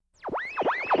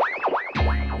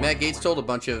Matt Gaetz told a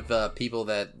bunch of people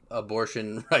that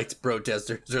abortion rights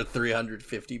protesters are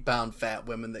 350-pound fat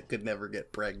women that could never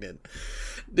get pregnant.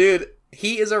 Dude,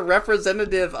 he is a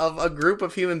representative of a group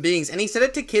of human beings. And he said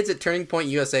it to kids at Turning Point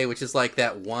USA, which is like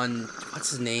that one,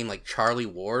 what's his name? Like Charlie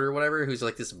Ward or whatever, who's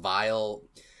like this vile...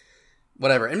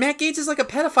 whatever. And Matt Gaetz is like a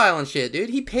pedophile and shit, dude.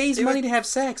 He pays money to have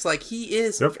sex. Like, he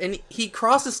is... Yep. And he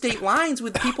crosses state lines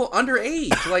with people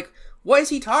underage. Like, what is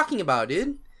he talking about,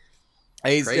 dude?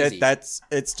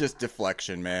 It's just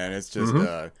deflection, man. It's just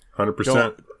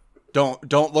 100%.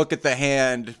 Don't look at the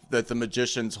hand that the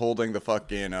magician's holding the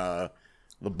fucking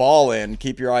the ball in.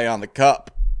 Keep your eye on the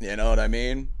cup. You know what I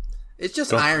mean? It's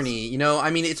just irony, you know? I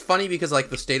mean, it's funny because,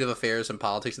 like, the state of affairs in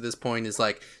politics at this point is,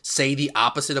 like, say the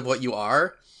opposite of what you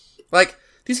are. Like,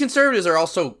 these conservatives are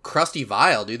also crusty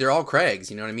vile, dude. They're all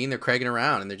Craigs, you know what I mean? They're Craigging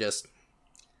around, and they're just...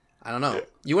 I don't know.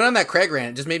 You went on that Craig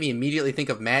rant. It just made me immediately think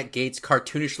of Matt Gaetz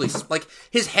cartoonishly. Like,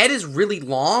 his head is really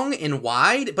long and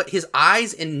wide, but his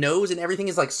eyes and nose and everything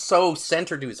is, like, so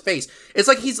centered to his face. It's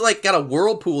like he's, like, got a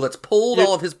whirlpool that's pulled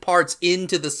all of his parts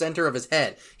into the center of his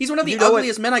head. He's one of the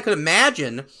ugliest men I could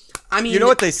imagine. I mean... You know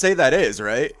what they say that is,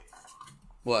 right?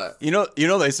 What? You know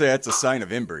they say that's a sign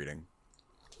of inbreeding.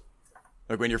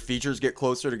 Like, when your features get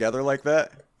closer together like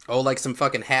that. Oh, like some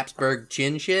fucking Habsburg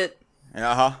chin shit?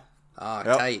 Uh-huh. Ah,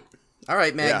 tight. All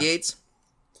right, Matt Gaetz.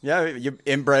 Yeah, you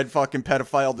inbred fucking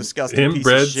pedophile, disgusting piece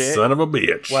of shit. Son of a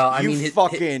bitch. Well, I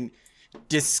mean,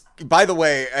 by the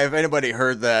way, if anybody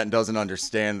heard that and doesn't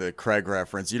understand the Craig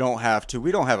reference, you don't have to.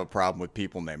 We don't have a problem with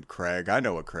people named Craig. I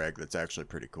know a Craig that's actually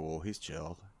pretty cool. He's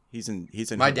chill. He's in My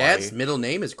Hawaii. dad's middle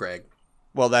name is Craig.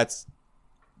 Well, that's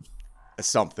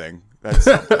something. That's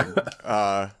something.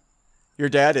 Your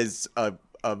dad is a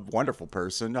wonderful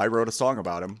person. I wrote a song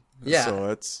about him. Yeah. So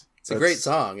it's a great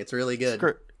song. It's really good.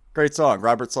 Great song.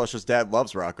 Robert Slusher's dad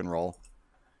loves rock and roll.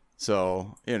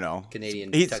 So, you know.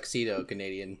 Canadian tuxedo.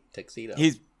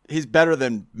 He's better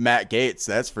than Matt Gaetz,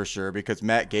 that's for sure, because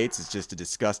Matt Gaetz is just a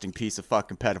disgusting piece of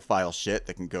fucking pedophile shit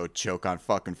that can go choke on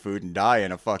fucking food and die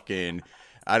in a fucking,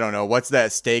 I don't know, what's that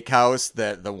steakhouse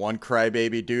that the one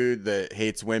crybaby dude that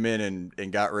hates women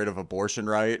and got rid of abortion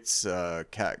rights?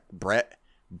 Brett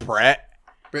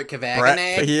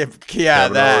Kavanaugh? Yeah,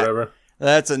 that.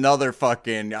 That's another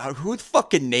fucking... Who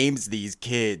fucking names these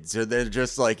kids? Or they're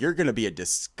just like, you're going to be a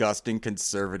disgusting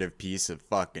conservative piece of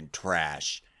fucking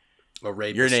trash. A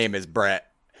rapist. Your name is Brett.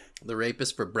 The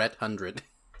rapist for Brett 100.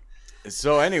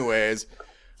 So anyways,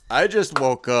 I just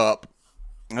woke up.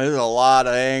 There's a lot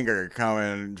of anger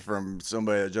coming from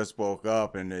somebody that just woke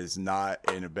up and is not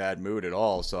in a bad mood at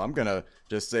all. So I'm going to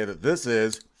just say that this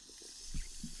is...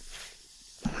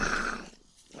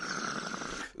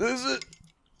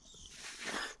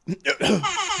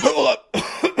 Hold up.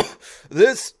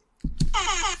 This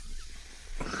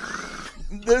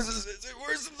is it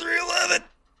worse than 311?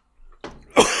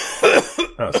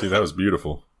 Oh, see, that was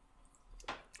beautiful.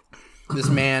 This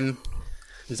man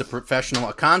is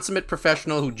a consummate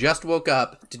professional who just woke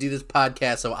up to do this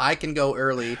podcast so I can go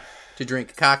early to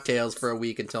drink cocktails for a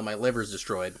week until my liver's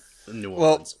destroyed in New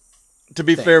Orleans. Well, to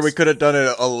be fair, we could have done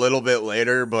it a little bit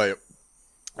later, but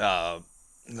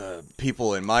the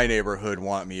people in my neighborhood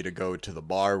want me to go to the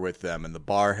bar with them, and the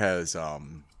bar has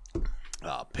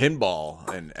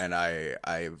pinball, and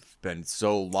I've been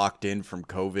so locked in from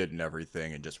COVID and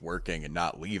everything and just working and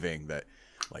not leaving that,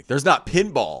 like, there's not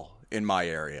pinball in my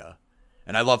area,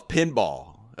 and I love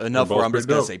pinball enough where I'm just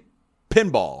going to say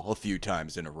pinball a few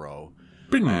times in a row.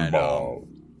 Pinball.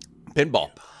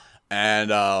 And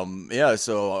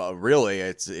so really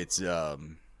it's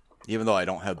even though I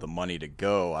don't have the money to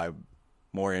go, I'm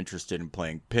more interested in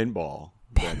playing pinball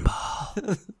than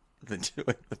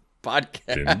doing the podcast.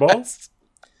 Pinball?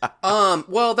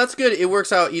 Well, that's good. It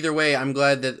works out either way. I'm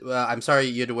glad that I'm sorry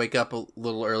you had to wake up a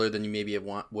little earlier than you maybe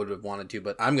would have wanted to,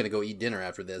 but I'm going to go eat dinner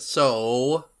after this.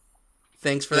 So,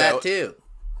 thanks for that too.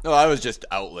 No, I was just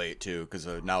out late too because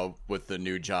now with the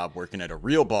new job working at a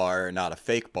real bar and not a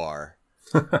fake bar,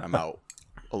 I'm out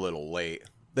a little late.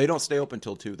 They don't stay open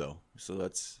till 2 though, so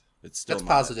it's still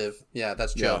positive. Yeah,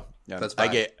 that's chill. Yeah. That's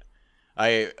fine.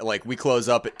 We close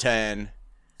up at 10.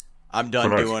 I'm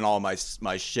done doing all my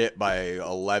shit by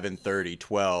 11:30,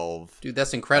 12. Dude,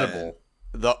 that's incredible.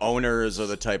 And the owners are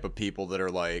the type of people that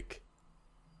are like,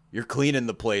 you're cleaning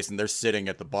the place and they're sitting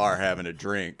at the bar having a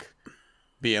drink,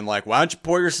 being like, why don't you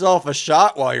pour yourself a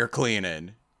shot while you're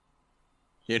cleaning?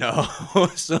 You know?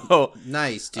 So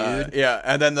nice, dude. Yeah,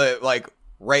 and then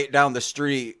right down the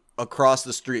street, across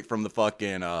the street from the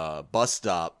fucking bus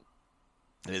stop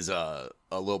is a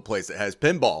little place that has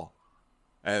pinball.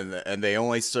 And they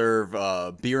only serve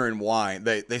beer and wine.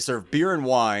 They serve beer and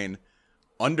wine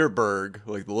Underberg,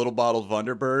 like the little bottle of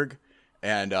Underberg,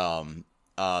 and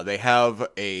they have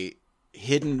a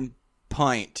hidden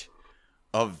pint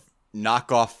of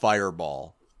knockoff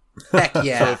Fireball. Heck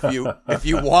yeah. So if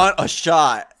you want a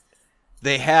shot,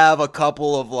 they have a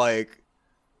couple of like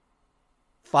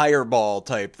Fireball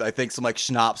type, I think some like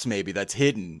schnapps maybe that's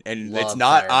hidden, and Love it's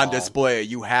not Fireball. on display.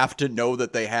 You have to know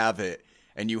that they have it,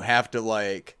 and you have to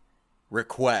like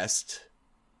request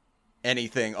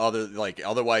anything other, like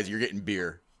otherwise you're getting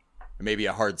beer, maybe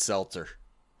a hard seltzer.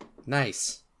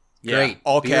 Nice. Yeah, Great.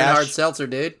 all Beer and cash. hard seltzer,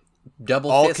 dude.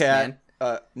 Double All fist, cash.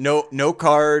 man. No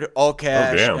card, all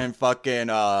cash, damn. and fucking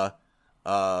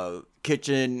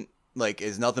kitchen like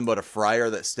is nothing but a fryer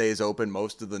that stays open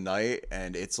most of the night,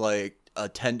 and it's like a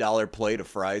 $10 plate of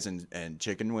fries and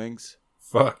chicken wings.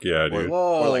 Fuck yeah, dude.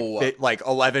 Whoa. Or like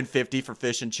 $11.50 for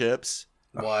fish and chips.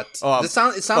 What? Oh, it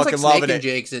sounds like fucking Snake loving and it.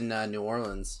 Jake's in New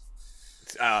Orleans.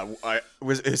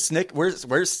 Is Snake?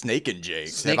 Where's Snake and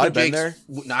Jake's? Snake Have I and been Jake's.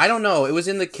 there? I don't know. It was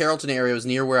in the Carrollton area. It was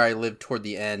near where I lived toward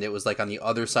the end. It was like on the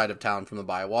other side of town from the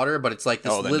Bywater, but it's like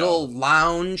this Oh, then little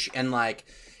lounge, and like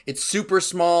it's super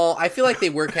small. I feel like they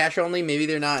were cash only. Maybe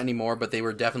they're not anymore, but they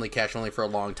were definitely cash only for a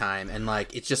long time. And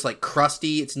like it's just like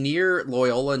crusty. It's near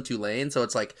Loyola and Tulane, so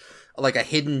it's like a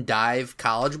hidden dive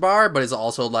college bar, but it's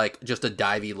also like just a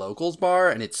divey locals bar,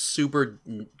 and it's super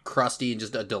crusty and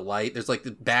just a delight. There's like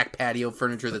the back patio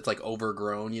furniture that's like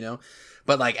overgrown, you know,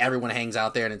 but like everyone hangs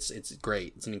out there, and it's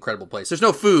great. It's an incredible place. There's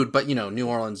no food, but you know, New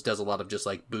Orleans does a lot of just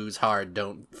like booze hard,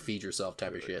 don't feed yourself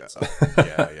type of shit. So.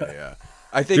 Yeah.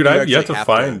 I think Dude, you I have yet actually to have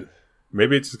find.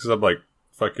 Maybe it's because I'm like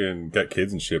fucking got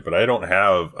kids and shit, but I don't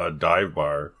have a dive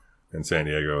bar in San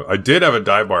Diego. I did have a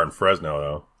dive bar in Fresno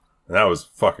though, and that was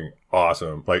fucking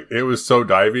awesome. Like it was so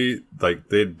divey, like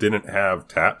they didn't have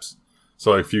taps,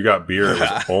 so if you got beer, it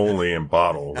was only in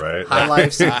bottle, right? High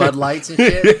Lifes and Bud Lights and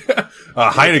shit.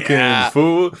 Heineken,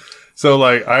 fool. So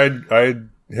like I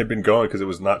had been going because it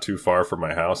was not too far from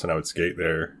my house, and I would skate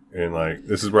there, and like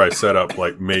this is where I set up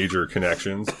like major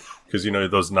connections. Because, you know,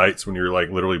 those nights when you're,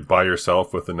 like, literally by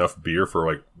yourself with enough beer for,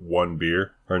 like, one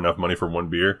beer. Or enough money for one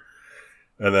beer.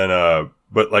 And then,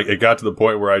 but, like, it got to the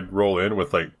point where I'd roll in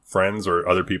with, like, friends or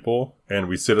other people. And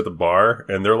we sit at the bar.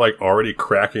 And they're, like, already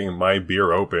cracking my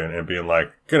beer open and being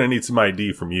like, gonna need some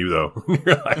ID from you, though.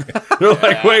 They're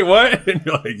like, wait, what? And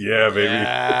you're like, yeah, baby.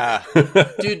 Yeah.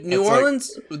 Dude, New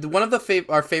Orleans, one of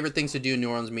our favorite things to do in New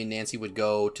Orleans, me and Nancy would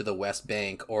go to the West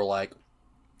Bank or, like,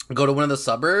 go to one of the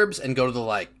suburbs and go to the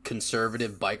like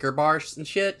conservative biker bars and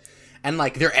shit, and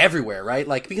like they're everywhere, right?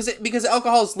 Like because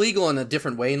alcohol is legal in a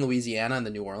different way in Louisiana and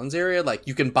the New Orleans area. Like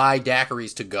you can buy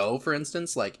daiquiris to go, for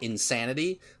instance, like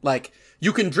Insanity. Like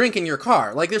you can drink in your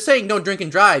car. Like they're saying don't drink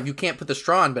and drive. You can't put the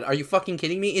straw in, but are you fucking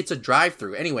kidding me? It's a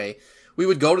drive-through. Anyway, we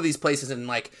would go to these places, and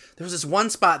like there was this one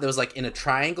spot that was like in a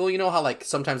triangle. You know how like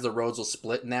sometimes the roads will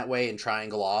split in that way and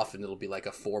triangle off, and it'll be like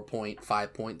a 4-point,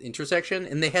 5-point intersection.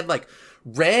 And they had like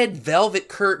red velvet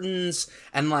curtains,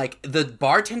 and like the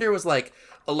bartender was like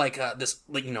this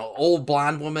like, you know, old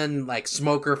blonde woman, like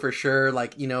smoker for sure,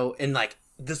 like, you know, and like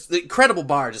this incredible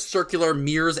bar, just circular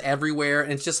mirrors everywhere,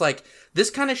 and it's just like this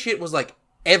kind of shit was like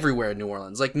everywhere in New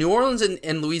Orleans. Like New Orleans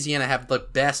and Louisiana have the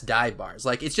best dive bars.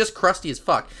 Like it's just crusty as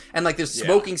fuck, and like there's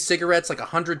smoking cigarettes, like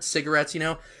 100 cigarettes, you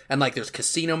know, and like there's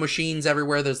casino machines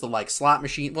everywhere. There's the like slot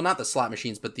machine, well, not the slot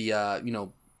machines, but the you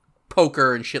know,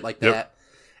 poker and shit like that. Yep.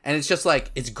 And it's just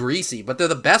like it's greasy, but they're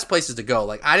the best places to go.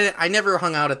 Like I never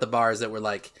hung out at the bars that were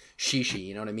like shishi,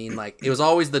 you know what I mean? Like it was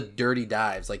always the dirty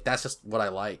dives. Like that's just what I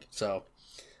like. So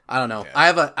I don't know.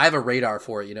 Yeah. I have a radar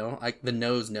for it, you know, like the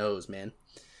nose knows, man.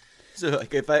 So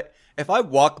like if I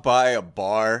walk by a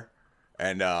bar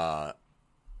and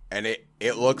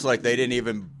it looks like they didn't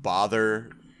even bother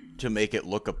to make it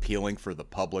look appealing for the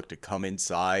public to come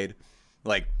inside,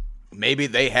 like maybe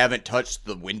they haven't touched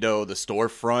the window, the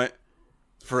storefront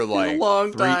for like a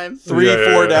long time,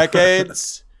 3-4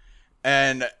 decades,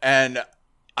 and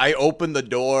I open the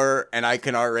door and I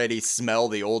can already smell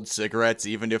the old cigarettes,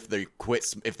 even if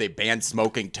they banned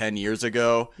smoking 10 years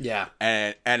ago. Yeah.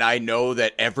 And I know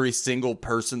that every single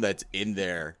person that's in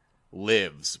there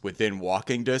lives within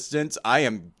walking distance. I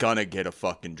am gonna get a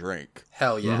fucking drink.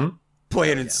 Hell yeah. Mm-hmm.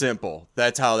 Plain and simple.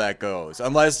 That's how that goes.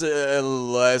 Unless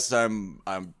I'm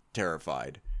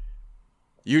terrified.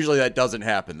 Usually that doesn't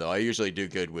happen though. I usually do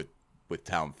good with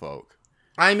town folk.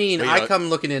 I mean, But, I come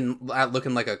looking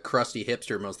like a crusty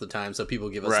hipster most of the time, so people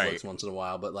give us looks once in a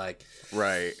while, but like,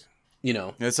 right, you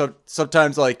know. And so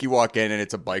sometimes like you walk in and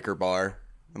it's a biker bar,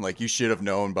 and like you should have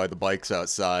known by the bikes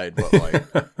outside, but like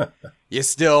you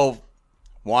still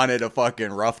wanted a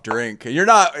fucking rough drink. And you're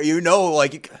not, you know,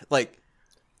 like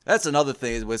that's another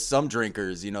thing is with some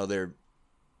drinkers, you know,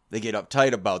 they get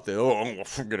uptight about the, I'm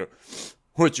gonna,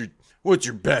 what's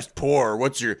your best pour?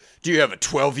 Do you have a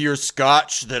 12-year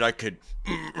scotch that I could,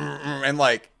 and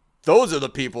like, those are the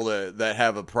people that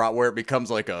have a where it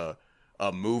becomes like a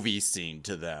movie scene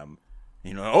to them.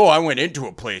 You know, I went into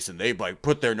a place and they like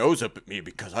put their nose up at me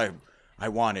because I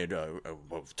wanted a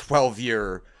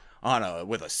 12-year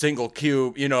with a single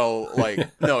cube, you know, like,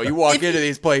 no, you walk into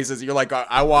these places, you're like,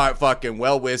 I want fucking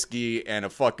well whiskey and a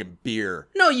fucking beer.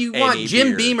 No, you want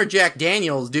Jim Beam or Jack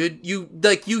Daniels, dude. You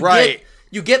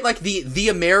get like the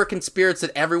American spirits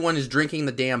that everyone is drinking in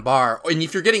the damn bar. And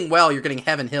if you're getting you're getting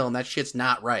Heaven Hill, and that shit's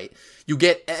not right. You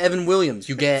get Evan Williams,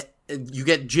 you get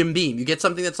Jim Beam, you get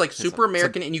something that's like super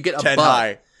American, and you get a Bud.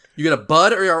 High. You get a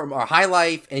Bud or High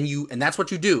Life, and that's what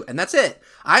you do, and that's it.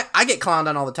 I get clowned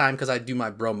on all the time because I do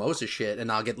my Bromosa shit, and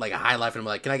I'll get like a High Life, and I'm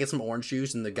like, can I get some orange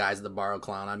juice? And the guys at the bar will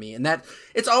clown on me, and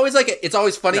it's always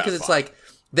funny because it's like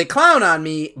they clown on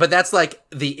me, but that's like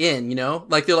the in, you know,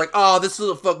 like they're like, oh, this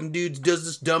little fucking dude does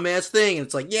this dumbass thing, and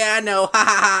it's like, yeah, I know, ha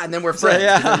ha ha, and then we're friends.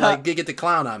 Yeah. Like they get to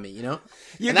clown on me, you know.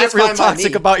 You and get real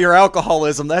toxic about your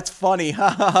alcoholism. That's funny. Ha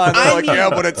ha ha. They're like,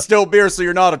 yeah, but it's still beer, so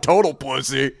you're not a total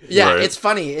pussy. Yeah, right. It's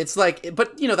funny. It's like,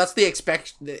 but you know, that's the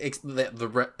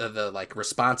like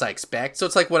response I expect. So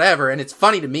it's like whatever, and it's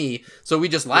funny to me. So we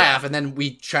just laugh, and then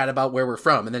we chat about where we're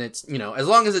from, and then it's, you know, as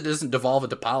long as it doesn't devolve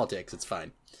into politics, it's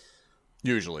fine.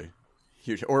 Usually,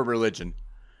 or religion.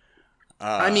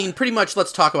 I mean, pretty much.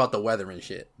 Let's talk about the weather and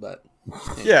shit. But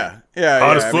yeah.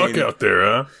 Hot as fuck out there,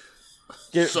 huh?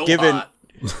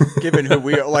 Given who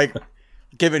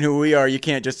we are, you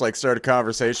can't just like start a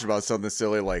conversation about something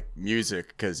silly like music,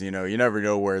 because you know, you never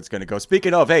know where it's going to go.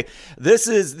 Speaking of, hey, this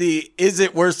is the Is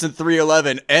It Worse Than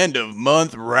 311 end of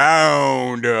month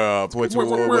roundup. What we're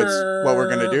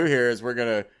going to do here is we're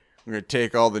going to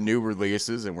take all the new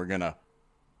releases and we're going to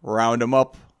round them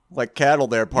up like cattle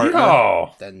there,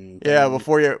 partner. Yeah,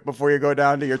 before you go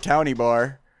down to your townie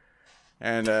bar.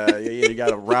 And you got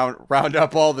to round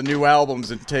up all the new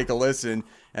albums and take a listen.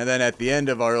 And then at the end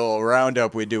of our little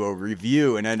roundup, we do a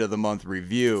review, an end of the month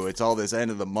review. It's all this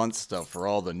end of the month stuff for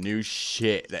all the new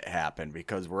shit that happened,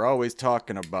 because we're always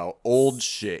talking about old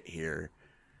shit here.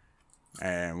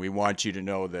 And we want you to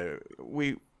know that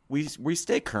we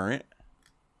stay current.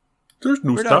 There's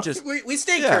new stuff. We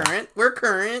stay current. We're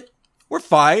current. We're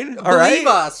fine. All Believe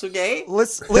right. us, okay?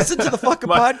 Listen to the fucking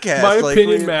podcast. My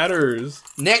opinion matters.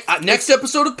 Next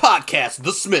episode of podcast,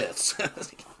 The Smiths.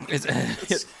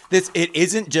 It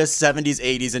isn't just 70s,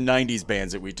 80s, and 90s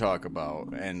bands that we talk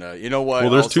about. And you know what?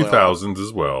 Well, there's 2000s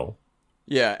as well.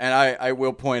 Yeah, and I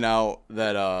will point out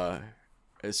that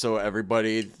so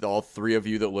everybody, all three of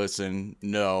you that listen,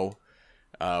 know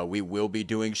we will be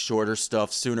doing shorter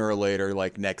stuff sooner or later,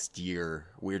 like next year.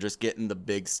 We're just getting the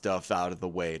big stuff out of the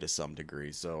way to some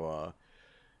degree. So,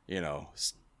 you know,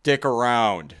 stick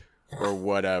around or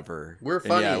whatever. We're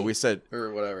funny. And yeah, we said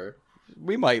or whatever.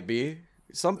 We might be.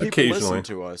 Some people listen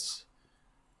to us.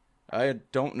 I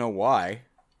don't know why.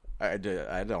 I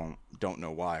don't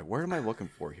know why. Where am I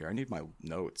looking for here? I need my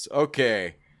notes.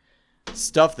 Okay.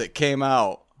 Stuff that came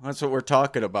out. That's what we're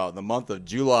talking about. The month of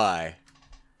July.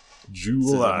 This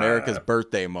is America's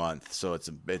birthday month, so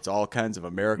it's all kinds of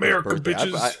America's birthday.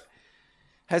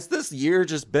 Has this year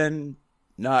just been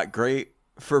not great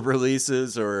for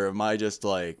releases, or am I just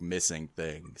like missing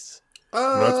things?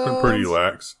 No, it's been pretty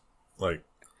lax. Like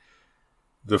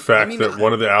the fact that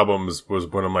one of the albums was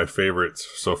one of my favorites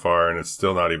so far, and it's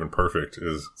still not even perfect,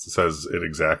 says it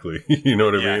exactly. You know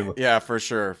what I mean? Yeah, for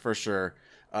sure.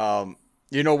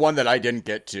 You know, one that I didn't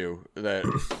get to that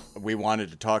we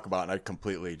wanted to talk about, and I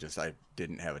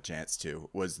didn't have a chance to,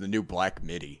 was the new Black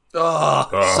Midi. Oh,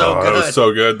 so good. That was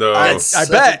so good, though. I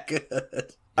bet.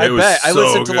 Good. I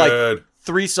listened to like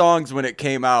 3 songs when it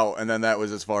came out, and then that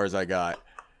was as far as I got.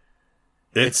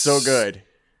 It's so good.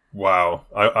 Wow.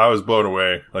 I was blown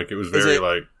away. Like, it was very,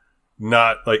 like,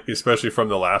 not, like, especially from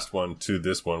the last one to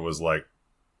this one was like,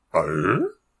 and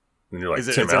you're like,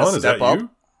 Tim Allen, is that you?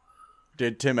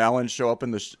 Did Tim Allen show up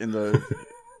in the thing?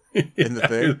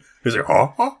 Is it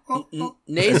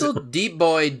Nasal Deep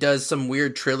Boy does some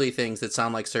weird trilly things that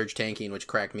sound like Serge Tankian, which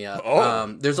cracked me up.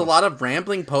 Oh. There's a lot of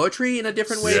rambling poetry in a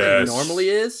different way than it normally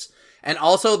is. And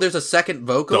also there's a second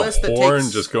vocalist that horn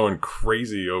just going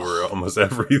crazy over almost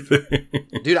everything.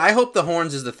 Dude, I hope the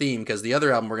horns is the theme, because the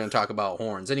other album we're going to talk about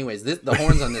horns. Anyways, the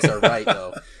horns on this are right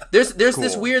though. There's cool.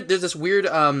 this weird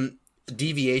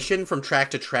deviation from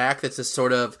track to track that's this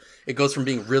sort of, it goes from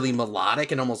being really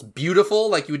melodic and almost beautiful,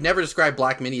 like you would never describe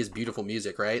Black Midi as beautiful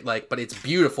music, right? Like, but it's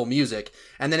beautiful music,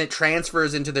 and then it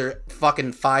transfers into their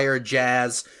fucking fire,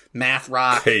 jazz, math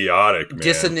rock, chaotic, man.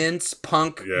 Dissonance,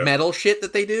 punk, metal shit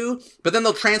that they do, but then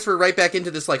they'll transfer right back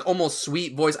into this like almost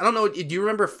sweet voice. I don't know, do you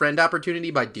remember Friend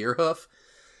Opportunity by Deerhoof?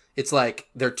 It's like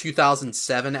their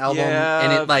 2007 album,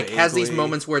 and it like has these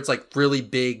moments where it's like really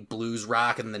big blues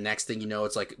rock, and the next thing you know,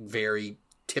 it's like very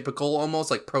typical, almost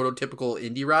like prototypical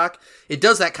indie rock. It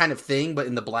does that kind of thing, but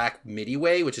in the Black Midi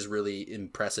way, which is really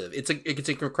impressive. It's an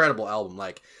incredible album.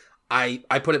 Like I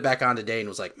put it back on today and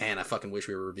was like, man, I fucking wish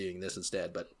we were reviewing this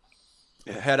instead. But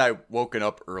had I woken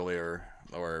up earlier,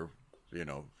 or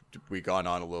we gone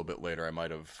on a little bit later, I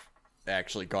might have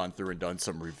actually gone through and done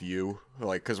some review,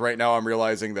 like, because right now I'm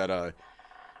realizing that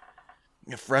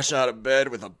fresh out of bed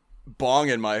with a bong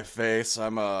in my face,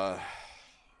 I'm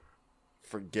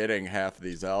forgetting half of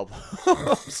these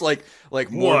albums. like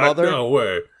More what? Mother. No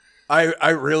way. I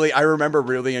remember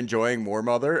really enjoying More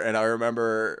Mother, and I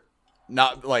remember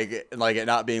not like it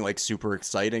not being like super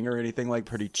exciting or anything, like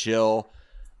pretty chill,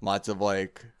 lots of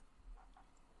like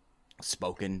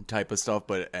spoken type of stuff,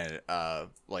 but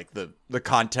like the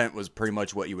content was pretty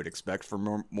much what you would expect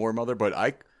from More Mother, but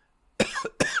I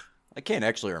can't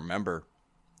actually remember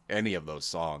any of those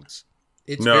songs.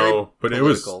 It's very but political.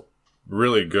 It was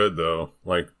really good though.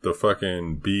 Like the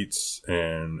fucking beats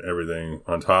and everything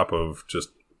on top of just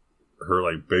her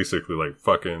like basically like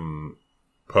fucking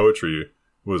poetry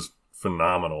was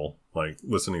phenomenal. Like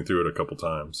listening through it a couple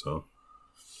times, so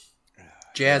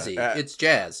jazzy. It's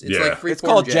jazz. It's like free. It's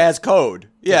called jazz code.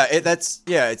 Yeah, it's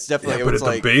definitely. Yeah, but it's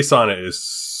like, the bass on it is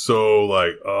so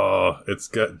like, it's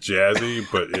got jazzy,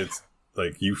 but it's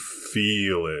like you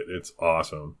feel it. It's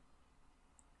awesome.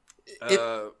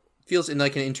 It feels in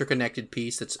like an interconnected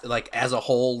piece. That's like as a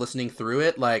whole, listening through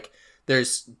it, like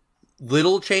there's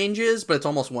little changes, but it's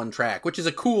almost one track, which is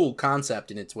a cool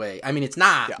concept in its way. I mean, it's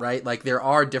not right. Like there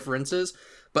are differences.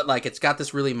 But, like, it's got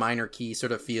this really minor key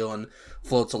sort of feel and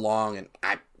floats along. And,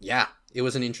 it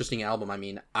was an interesting album. I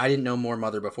mean, I didn't know More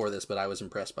Mother before this, but I was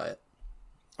impressed by it.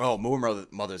 Oh, More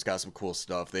Mother's got some cool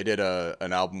stuff. They did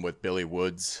an album with Billy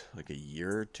Woods, like, a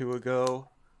year or two ago.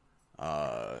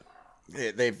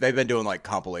 They've been doing, like,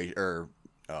 compilation or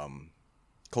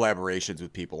collaborations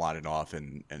with people on and off.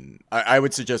 And I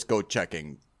would suggest go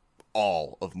checking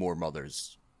all of More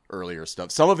Mother's earlier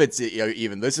stuff. Some of it's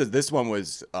even this one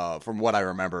was from what I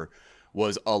remember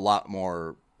was a lot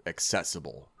more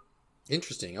accessible.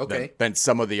 Interesting. Okay. Than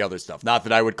some of the other stuff. Not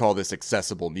that I would call this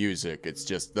accessible music. It's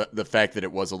just the fact that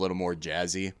it was a little more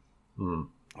jazzy. And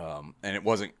it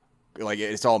wasn't like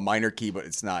it's all minor key, but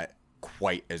it's not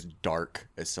quite as dark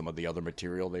as some of the other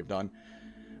material they've done.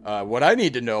 What I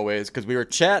need to know is, because we were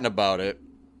chatting about it,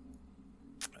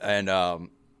 and I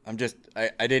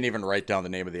didn't even write down the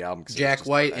name of the album. Jack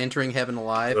White, Entering Heaven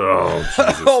Alive. Oh,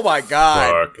 Jesus. Oh my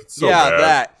God. Fuck. It's so bad.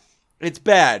 That. It's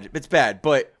bad. It's bad.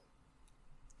 But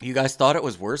you guys thought it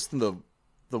was worse than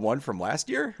the one from last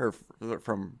year? Or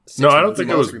from... No, I don't think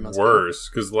it was worse.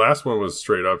 Because the last one was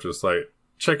straight up just like,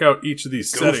 check out each of these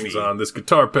settings on this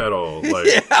guitar pedal.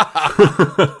 Like,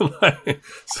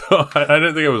 so I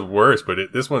didn't think it was worse, but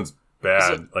this one's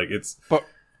bad. But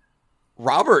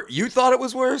Robert, you thought it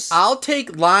was worse? I'll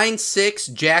take line 6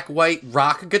 Jack White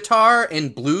rock guitar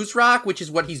and blues rock, which is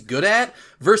what he's good at,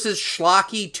 versus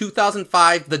schlocky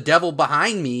 2005 The Devil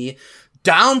Behind Me,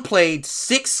 downplayed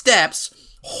 6 steps,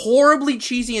 horribly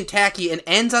cheesy and tacky, and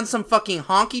ends on some fucking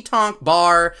honky-tonk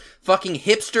bar, fucking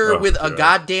hipster with a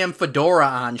goddamn fedora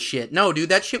on shit. No, dude,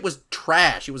 that shit was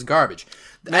trash. It was garbage.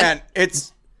 Man,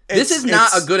 this is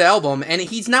not a good album, and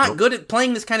he's not good at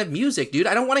playing this kind of music, dude.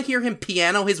 I don't want to hear him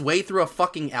piano his way through a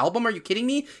fucking album. Are you kidding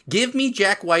me? Give me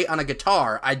Jack White on a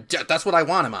guitar. That's what I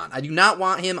want him on. I do not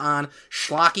want him on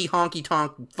schlocky,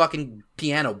 honky-tonk fucking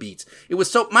piano beats. It was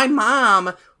so... My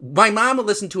mom would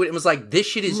listen to it and was like, this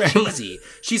shit is cheesy.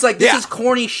 She's like, this is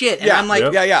corny shit. And I'm like,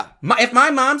 if my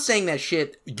mom's saying that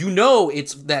shit,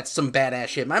 that's some badass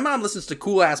shit. My mom listens to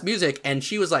cool-ass music, and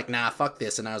she was like, nah, fuck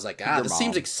this. And I was like, this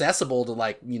seems accessible to,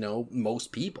 like,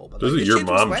 most people. But there's a your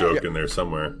mom joke in there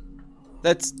somewhere.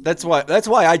 That's why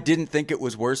I didn't think it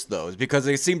was worse, though, is because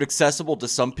it seemed accessible to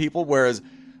some people, whereas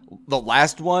the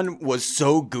last one was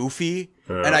so goofy.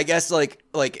 And I guess like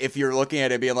if you're looking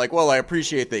at it being like, well, I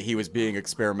appreciate that he was being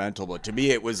experimental, but to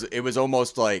me it was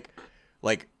almost like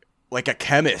a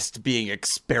chemist being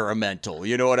experimental.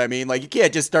 You know what I mean? Like you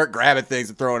can't just start grabbing things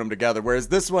and throwing them together. Whereas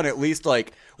this one, at least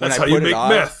like when that's I how put you make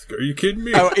meth. Are you kidding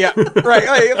me? Yeah, right.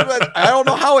 I don't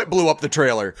know how it blew up the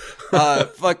trailer.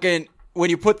 Fucking when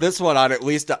you put this one on, at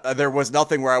least there was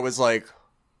nothing where I was like,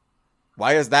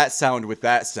 Why is that sound with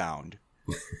that sound?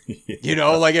 You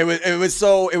know, like it was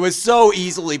so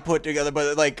easily put together,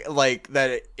 but like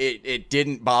that it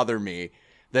didn't bother me.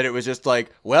 That it was just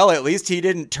like, well, at least he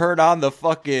didn't turn on the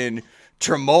fucking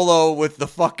tremolo with the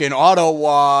fucking auto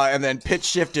wah and then pitch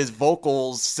shift his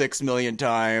vocals 6 million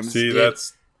times. See,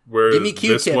 that's where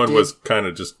this one was kind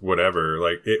of just whatever.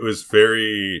 Like, it was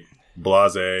very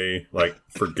blasé, like,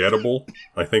 forgettable.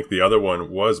 I think the other one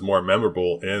was more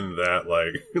memorable in that,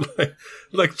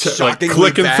 like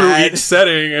clicking through each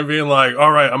setting and being like,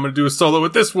 all right, I'm going to do a solo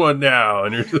with this one now.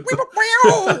 And you're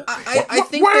I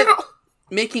think that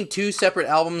making 2 separate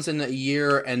albums in a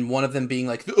year and one of them being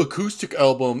like the acoustic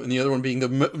album and the other one being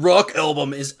the rock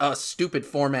album is a stupid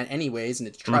format anyways, and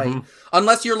it's trite.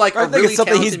 Unless you're like a really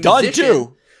talented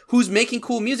musician who's making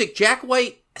cool music. Jack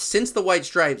White, since the White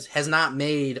Stripes, has not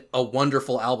made a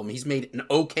wonderful album. He's made an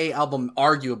okay album,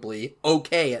 arguably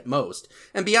okay at most.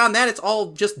 And beyond that, it's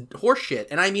all just horseshit.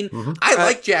 And I mean, I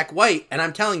like Jack White, and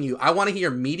I'm telling you, I want to hear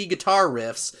meaty guitar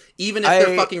riffs, even if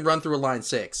they're fucking run through a line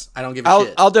 6. I don't give a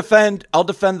shit. I'll defend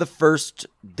the first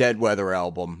Dead Weather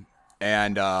album,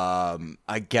 and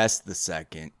I guess the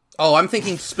second. Oh, I'm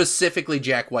thinking specifically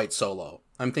Jack White solo.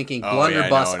 I'm thinking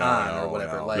Blunderbuss or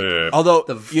whatever. Although,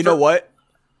 you know what?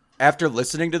 After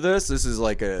listening to this is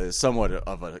like a somewhat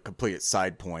of a complete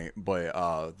side point,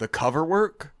 but the cover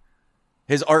work,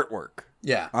 his artwork,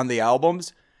 on the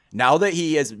albums. Now that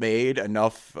he has made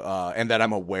enough, and that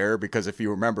I'm aware, because if you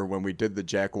remember when we did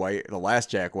the last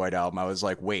Jack White album, I was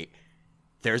like, wait,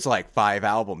 there's like 5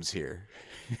 albums here.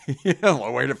 You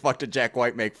know, where the fuck did Jack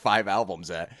White make 5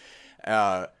 albums at?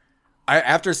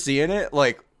 After seeing it,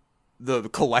 like, the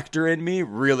collector in me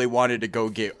really wanted to go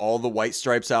get all the White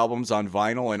Stripes albums on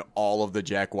vinyl and all of the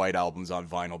Jack White albums on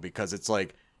vinyl, because it's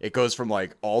like, it goes from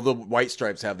like, all the White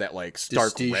Stripes have that like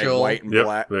stark red, white, and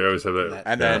black. They always have that.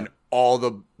 And then all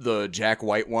the Jack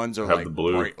White ones are have like the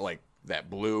blue. bright, like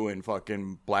that blue and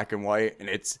fucking black and white. And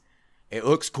it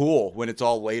looks cool when it's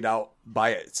all laid out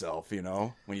by itself, you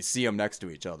know, when you see them next to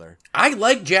each other. I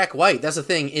like Jack White. That's the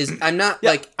thing, is I'm not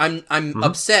like, I'm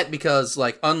upset because,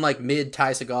 like, unlike mid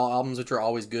Ty Segall albums, which are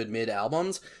always good mid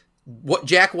albums, what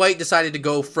Jack White decided to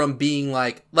go from being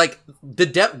like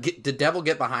the Devil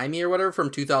Get Behind Me or whatever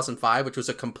from 2005, which was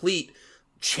a complete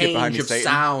change of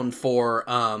sound for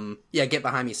Get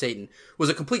Behind Me Satan was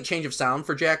a complete change of sound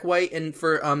for Jack White and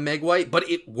for Meg White, but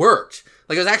it worked.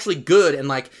 Like, it was actually good, and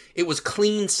like it was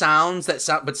clean sounds that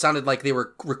sounded like they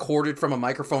were recorded from a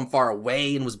microphone far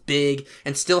away, and was big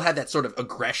and still had that sort of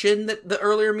aggression that the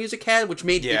earlier music had, which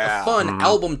made it a fun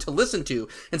album to listen to.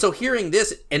 And so hearing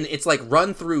this, and it's like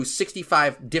run through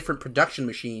 65 different production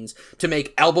machines to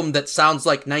make album that sounds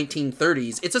like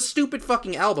 1930s. It's a stupid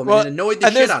fucking album, and it annoyed the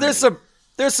shit out of me.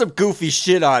 There's some goofy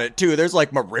shit on it too. There's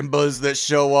like marimbas that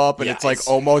show up, and it's like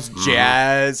almost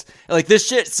jazz. Like, this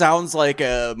shit sounds like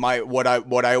what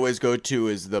I always go to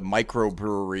is the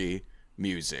microbrewery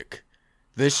music.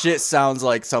 This shit sounds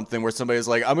like something where somebody's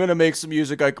like, I'm gonna make some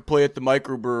music I could play at the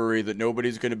microbrewery that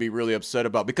nobody's gonna be really upset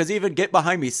about. Because even Get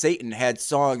Behind Me Satan had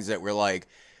songs that were like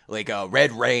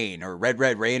Red Rain or Red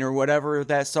Rain or whatever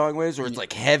that song was, where it's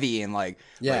like heavy and like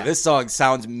this song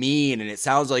sounds mean, and it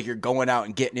sounds like you're going out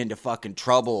and getting into fucking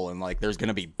trouble, and like there's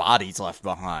gonna be bodies left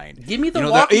behind. Give me the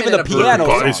Walkman, even the piano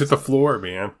bodies hit the floor,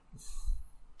 man.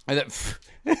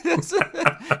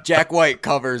 Jack White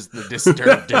covers the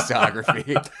Disturbed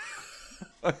discography.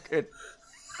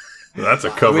 That's a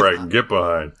cover I can get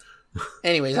behind.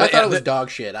 Anyways, I thought it was dog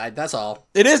shit. That's all.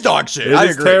 It is dog shit. It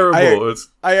is terrible.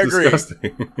 I agree.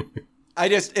 Disgusting.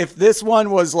 If this one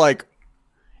was like,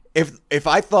 if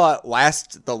I thought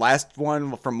the last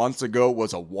one from months ago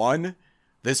was a 1,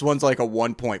 this one's like a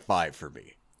 1.5 for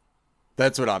me.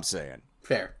 That's what I'm saying.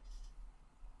 Fair.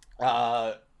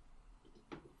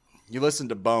 You listen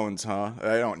to Bones, huh?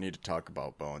 I don't need to talk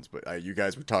about Bones, but you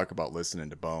guys would talk about listening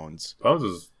to Bones. Bones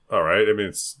is all right. I mean,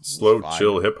 it's slow,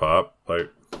 chill hip hop. Like,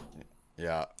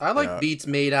 yeah, I like beats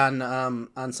made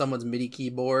on someone's MIDI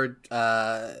keyboard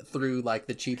through like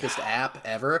the cheapest app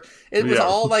ever. It was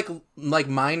all like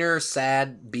minor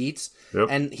sad beats,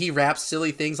 and he raps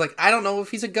silly things. Like, I don't know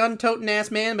if he's a gun-toting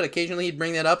ass man, but occasionally he'd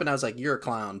bring that up, and I was like, "You're a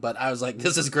clown." But I was like,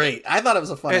 "This is great." I thought it was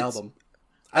a fun album.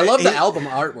 I love the album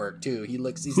artwork too. He's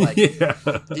like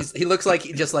he looks like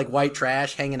just like white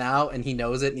trash hanging out, and he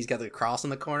knows it, and he's got the cross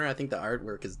in the corner. I think the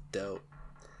artwork is dope.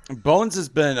 Bones has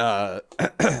been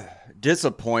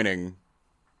disappointing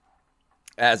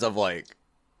as of like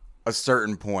a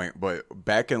certain point, but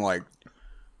back in like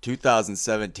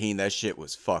 2017, that shit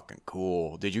was fucking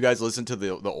cool. Did you guys listen to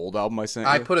the old album I sent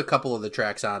you? I put a couple of the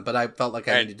tracks on, but I felt like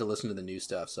I needed to listen to the new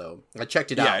stuff, so I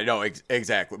checked it out. Yeah, no,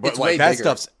 exactly. But it's like that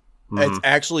stuff's It's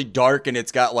actually dark, and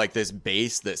it's got like this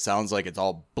bass that sounds like it's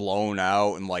all blown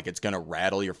out, and like it's gonna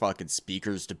rattle your fucking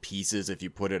speakers to pieces if you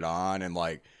put it on, and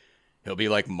like he'll be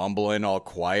like mumbling all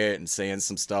quiet and saying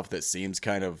some stuff that seems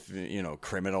kind of, you know,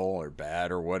 criminal or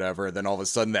bad or whatever. Then all of a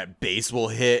sudden that bass will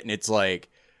hit, and it's like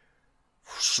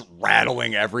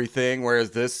rattling everything.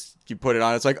 Whereas this, you put it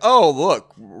on, it's like, oh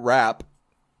look, rap.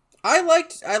 I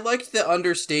liked the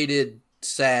understated,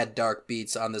 sad, dark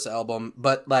beats on this album,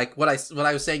 but like what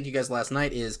I was saying to you guys last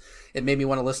night is it made me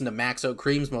want to listen to Maxo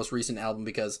Cream's most recent album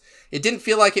because it didn't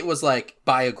feel like it was like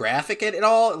biographic at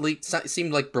all. At least it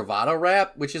seemed like bravado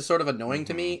rap, which is sort of annoying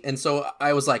to me. And so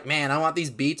I was like, man, I want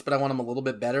these beats, but I want them a little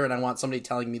bit better, and I want somebody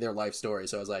telling me their life story.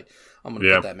 So I was like, I'm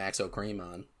gonna put that Maxo Cream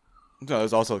on. No,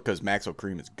 it's also because Maxo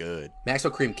Cream is good.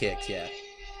 Maxo Cream kicks, yeah.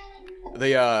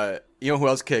 The you know who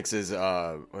else kicks is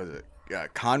what is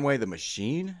it? Conway the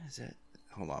Machine? Is it?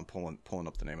 Hold on, pulling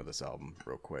up the name of this album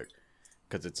real quick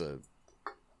because it's a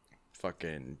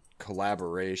fucking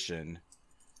collaboration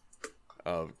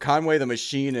of Conway the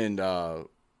Machine and I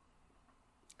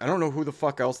don't know who the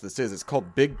fuck else this is. It's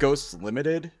called Big Ghosts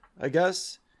Limited, I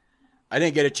guess. I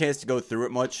didn't get a chance to go through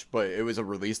it much, but it was a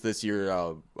release this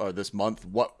year, this month.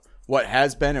 What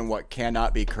has been and what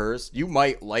cannot be cursed. You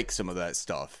might like some of that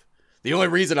stuff. The only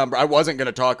reason I wasn't going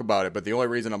to talk about it, but the only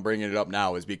reason I'm bringing it up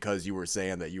now is because you were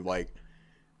saying that you like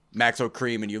Maxo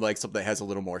Cream and you like something that has a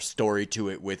little more story to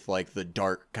it with like the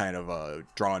dark kind of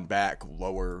drawn back,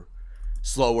 lower,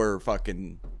 slower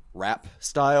fucking rap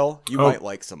style. You might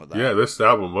like some of that. Yeah, this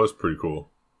album was pretty cool.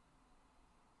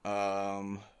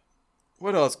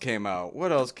 What else came out?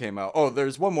 Oh,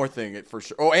 there's one more thing for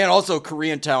sure. Oh, and also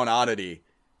Koreatown Oddity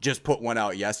just put one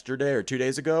out yesterday or 2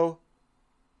 days ago.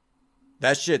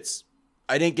 That shit's...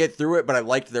 I didn't get through it, but I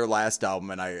liked their last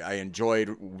album, and I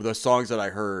enjoyed the songs that I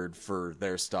heard for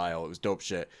their style. It was dope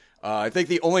shit. I think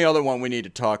the only other one we need to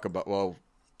talk about... Well,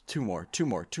 two more,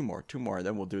 and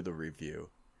then we'll do the review.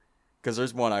 Because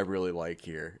there's one I really like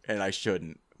here, and I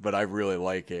shouldn't, but I really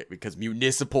like it, because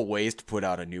Municipal Waste put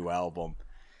out a new album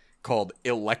called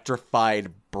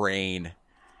Electrified Brain.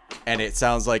 And it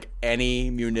sounds like any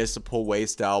Municipal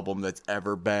Waste album that's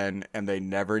ever been, and they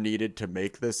never needed to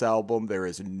make this album. There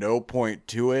is no point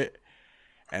to it,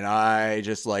 and I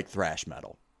just like thrash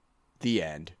metal. The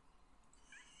end.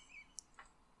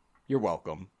 You're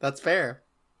welcome. That's fair.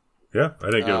 Yeah, I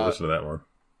didn't get to listen to that one.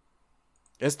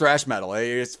 It's thrash metal.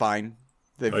 It's fine.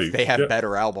 They have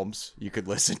better albums you could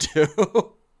listen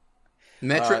to.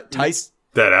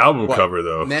 That album cover,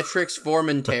 though. Metric's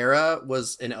Formentera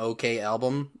was an okay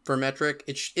album for Metric.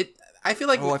 I feel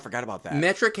like... Oh, I forgot about that.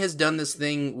 Metric has done this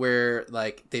thing where,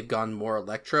 like, they've gone more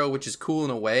electro, which is cool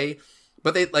in a way.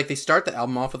 But they start the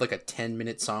album off with, like, a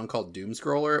 10-minute song called Doom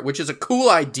Scroller, which is a cool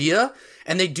idea.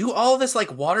 And they do all this,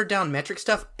 like, watered-down Metric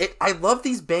stuff. I love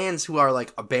these bands who are,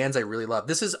 like, bands I really love.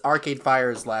 This is Arcade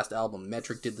Fire's last album.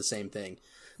 Metric did the same thing.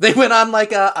 They went on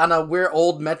like a We're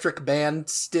Old Metric band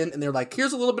stint, and they're like,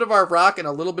 here's a little bit of our rock and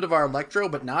a little bit of our electro,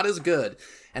 but not as good.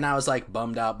 And I was like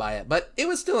bummed out by it, but it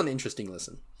was still an interesting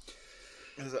listen.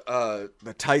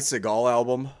 The Ty Segall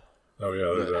album. Oh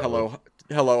yeah,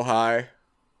 Hello Hi.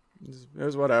 It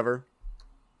was whatever.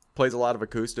 Plays a lot of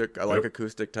acoustic. I like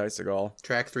acoustic Ty Segall.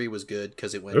 Track 3 was good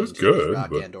because it went into good,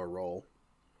 rock and or roll.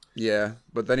 Yeah,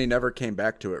 but then he never came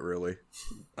back to it really.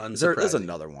 There's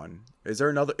another one. Is there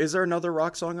another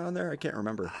rock song on there? I can't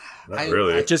remember. Not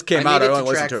really. It just came out. I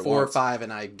only listened to it 4 or 5,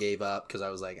 and I gave up because I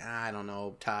was like, I don't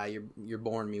know, Ty, you're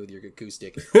boring me with your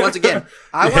acoustic. Once again,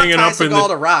 I want Ty Segall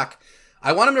to rock.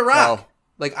 I want him to rock. Oh.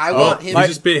 Like I want him. He's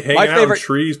just been hanging out in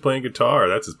trees playing guitar.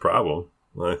 That's his problem.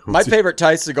 My favorite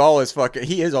Ty Segall is fucking.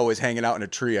 He is always hanging out in a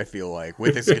tree. I feel like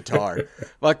with his guitar.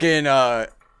 Fucking.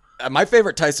 My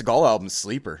favorite Ty Segall album is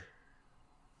Sleeper,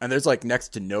 and there's like next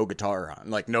to no guitar on,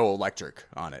 like no electric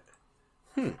on it.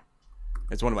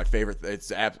 It's one of my favorite.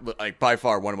 It's like by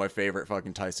far one of my favorite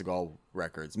fucking Ty Segall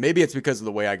records. Maybe it's because of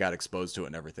the way I got exposed to it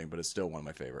and everything, but it's still one of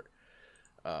my favorite.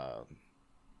 All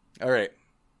right,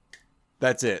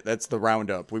 that's it. That's the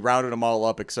roundup. We rounded them all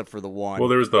up except for the one. Well,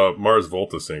 there was the Mars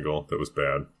Volta single that was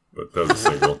bad, but that was a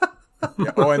single.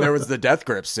 Yeah, oh, and there was the Death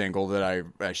Grip single that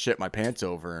I shit my pants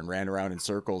over and ran around in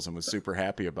circles and was super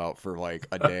happy about for like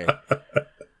a day.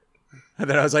 And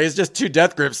then I was like, it's just 2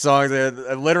 Death Grip songs.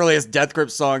 Literally, it's Death Grip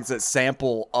songs that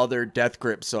sample other Death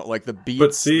Grip songs, like the beats.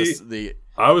 But see,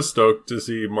 I was stoked to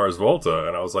see Mars Volta,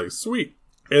 and I was like, sweet.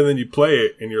 And then you play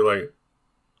it, and you're like,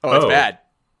 oh, it's bad.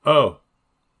 Oh,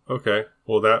 okay.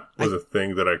 Well, that was a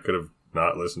thing that I could have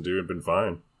not listened to and been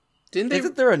fine.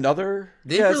 Isn't there another?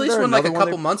 They released one like a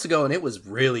couple months ago, and it was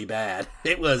really bad.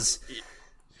 It was...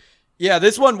 Yeah,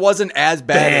 this one wasn't as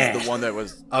bad as the one that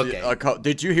was. Okay.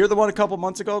 Did you hear the one a couple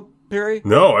months ago, Perry?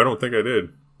 No, I don't think I did.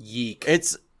 Yeek.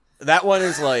 That one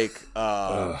is like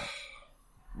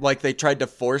they tried to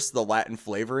force the Latin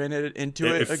flavor into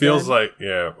it. It feels like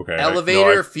okay.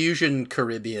 Elevator Fusion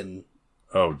Caribbean.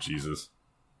 Oh Jesus.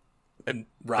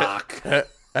 Rock.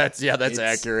 That's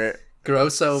accurate.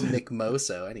 Grosso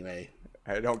McMoso. Anyway,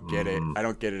 I don't get it. I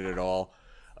don't get it at all.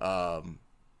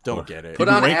 Don't get it. Put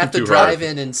on At the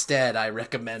Drive-In instead. I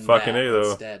recommend fucking that though.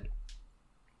 instead.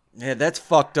 Yeah, that's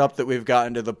fucked up that we've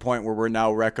gotten to the point where we're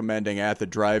now recommending At the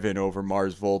Drive-In over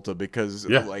Mars Volta because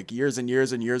like years and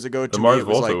years and years ago, the Mars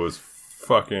Volta was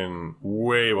fucking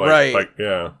way like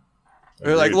yeah.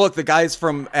 They're like, look, the guys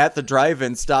from At the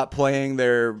Drive-In stopped playing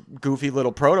their goofy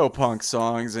little proto-punk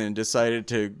songs and decided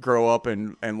to grow up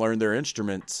and learn their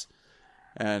instruments.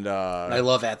 And I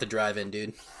love At the Drive-In,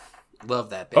 dude.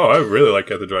 Love that band. Oh, I really like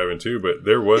At the Drive-In too, but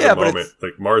there was a moment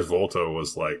like Mars Volta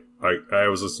was like I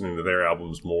was listening to their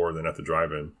albums more than At the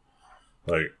Drive-In.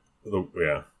 Like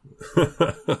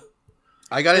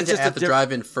I got into At the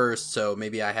Drive-In first, so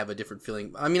maybe I have a different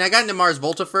feeling. I mean, I got into Mars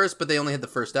Volta first, but they only had the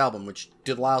first album, which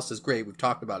Delouse is great. We've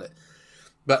talked about it.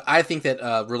 But I think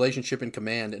that Relationship and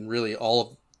Command and really all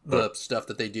of the stuff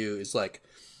that they do is like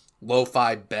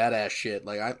lo-fi badass shit.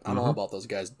 Like I'm all about those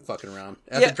guys fucking around.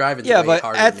 At the Drive-In is way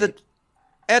harder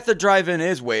At the Drive-In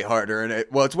is way harder, and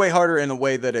it's way harder in the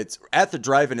way that it's At the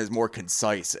Drive-In is more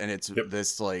concise, and it's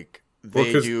this like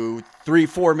they do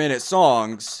 3-4 minute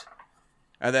songs,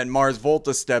 and then Mars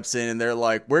Volta steps in, and they're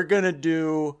like, we're gonna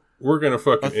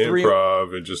fucking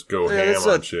improv and just go ham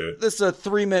on shit. This is a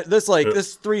 3 minute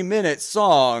this 3 minute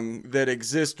song that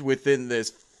exists within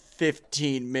this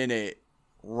 15-minute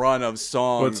run of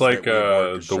songs. Well, it's like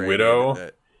The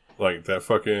Widow, like that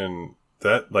fucking.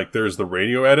 That like there's the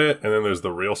radio edit and then there's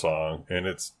the real song, and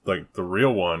it's like the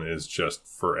real one is just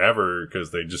forever because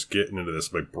they just get into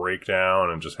this like breakdown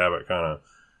and just have it kind of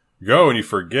go, and you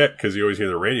forget because you always hear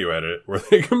the radio edit where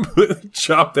they completely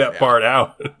chop that part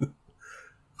out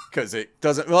because it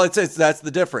doesn't. Well, it's that's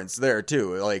the difference there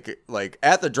too. Like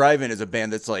At the Drive-In is a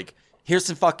band that's like, here's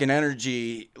some fucking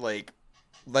energy, like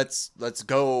let's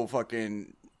go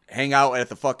fucking hang out at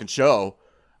the fucking show.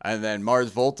 And then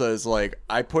Mars Volta is like,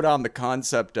 I put on the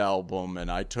concept album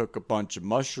and I took a bunch of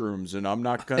mushrooms and I'm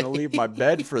not going to leave my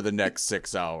bed for the next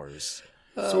 6 hours.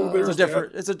 So it's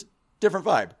a different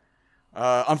vibe.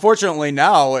 Unfortunately,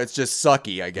 now it's just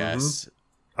sucky, I guess.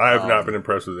 I have not been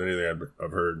impressed with anything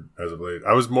I've heard as of late.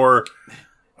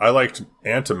 I liked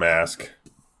Antimask.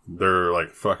 They're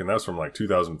like fucking, that's from like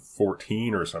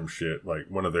 2014 or some shit. Like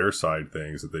one of their side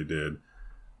things that they did.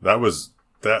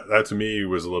 That to me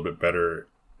was a little bit better.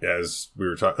 As we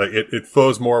were talking, like it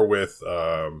flows more with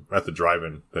At the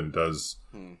Drive-In than it does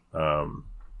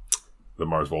the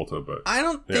Mars Volta. But I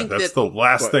don't think that's the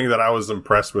last thing that I was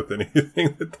impressed with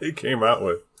anything that they came out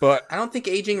with. But I don't think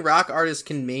aging rock artists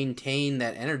can maintain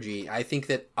that energy. I think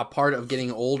that a part of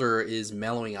getting older is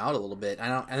mellowing out a little bit.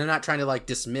 And I'm not trying to like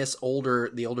dismiss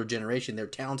the older generation. They're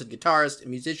talented guitarists,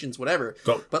 musicians, whatever.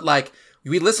 But like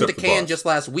we listened to Can just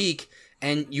last week.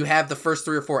 And you have the first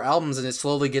 3 or 4 albums, and it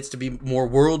slowly gets to be more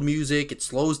world music. It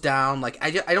slows down. Like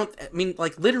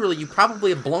like literally, you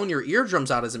probably have blown your eardrums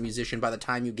out as a musician by the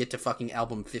time you get to fucking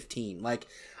album 15. Like,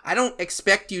 I don't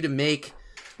expect you to make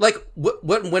like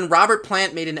when Robert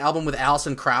Plant made an album with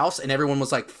Alison Krauss, and everyone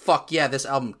was like, "Fuck yeah, this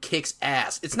album kicks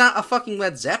ass." It's not a fucking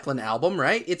Led Zeppelin album,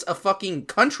 right? It's a fucking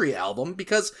country album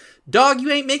because, dog,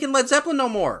 you ain't making Led Zeppelin no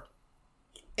more.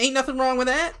 Ain't nothing wrong with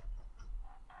that.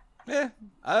 Yeah,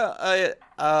 I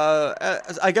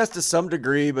guess to some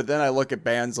degree, but then I look at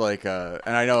bands like, and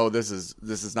I know this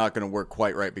is not going to work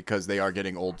quite right because they are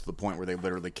getting old to the point where they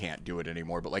literally can't do it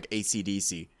anymore. But like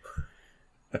AC/DC,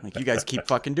 like you guys keep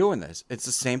fucking doing this. It's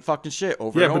the same fucking shit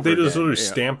over and over. Yeah, but they just literally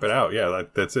stamp it out. Yeah,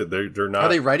 that's it. They're not. Are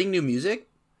they writing new music?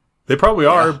 They probably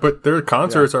are, but their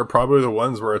concerts are probably the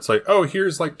ones where it's like, oh,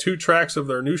 here's like 2 tracks of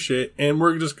their new shit, and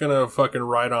we're just gonna fucking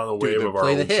ride on the wave of our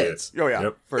old shit. Oh yeah,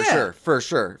 for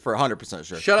sure, for 100%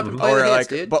 sure. Shut up and play the hits,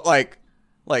 dude. But like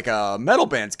metal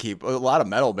bands a lot of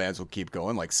metal bands will keep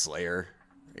going, like Slayer,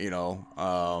 you know.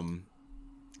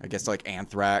 I guess like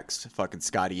Anthrax, fucking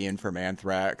Scott Ian from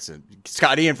Anthrax, and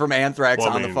Scott Ian from Anthrax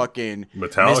on the fucking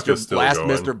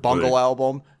Mr. Bungle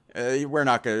album. We're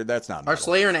not gonna. That's not. Metal. Are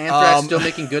Slayer and Anthrax still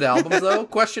making good albums though?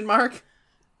 Question mark.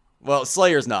 Well,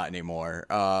 Slayer's not anymore.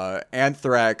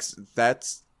 Anthrax.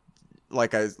 That's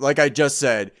like I just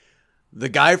said. The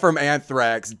guy from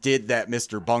Anthrax did that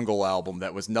Mr. Bungle album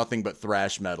that was nothing but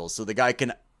thrash metal. So the guy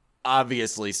can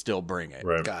obviously still bring it.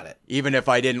 Right. Got it. Even if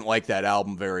I didn't like that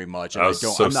album very much. I was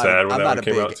so sad when that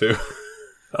came out too.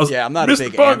 I'm not a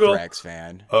big Anthrax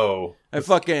fan. Oh. I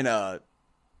fucking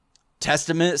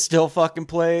Testament still fucking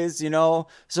plays, you know?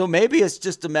 So maybe it's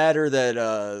just a matter that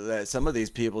that some of these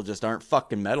people just aren't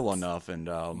fucking metal enough. And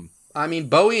I mean,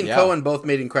 Bowie and Cohen both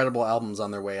made incredible albums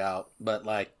on their way out, but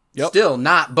like still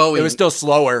not Bowie. It was still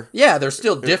slower. Yeah, they're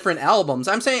still different albums.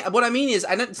 I'm saying what I mean is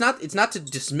it's not to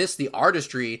dismiss the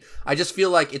artistry. I just feel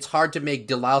like it's hard to make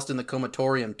Deloused in the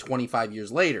Comatorium 25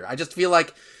 years later. I just feel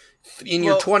like in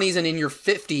your 20s and in your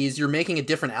 50s, you're making a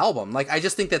different album. Like, I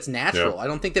just think that's natural. Yeah. I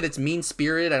don't think that it's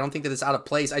mean-spirited. I don't think that it's out of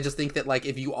place. I just think that, like,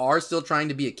 if you are still trying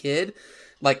to be a kid,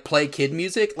 like, play kid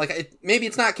music, like, maybe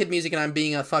it's not kid music and I'm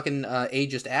being a fucking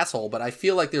ageist asshole, but I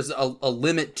feel like there's a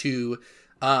limit to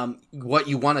what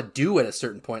you want to do at a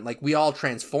certain point. Like, we all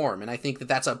transform, and I think that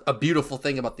that's a beautiful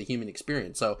thing about the human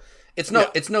experience. So, it's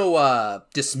no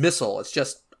dismissal. It's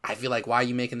just, I feel like, why are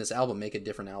you making this album? Make a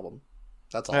different album.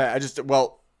 That's all.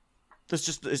 It's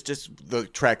just the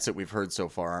tracks that we've heard so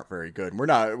far aren't very good.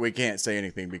 We can't say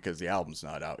anything because the album's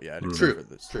not out yet. True.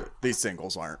 These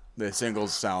singles aren't. The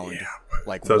singles sound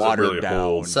like watered really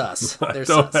down. Sus.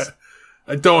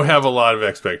 I don't have a lot of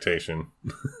expectation.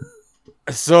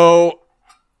 So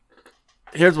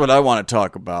here's what I want to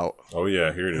talk about. Oh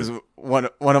yeah, here it is. One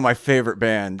of my favorite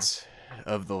bands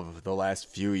of the last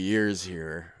few years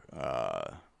here,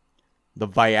 the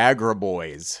Viagra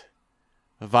Boys.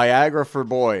 Viagra for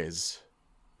Boys.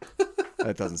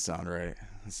 That doesn't sound right.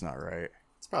 That's not right.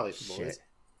 It's probably for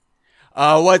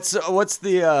boys. What's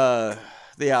the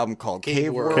album called?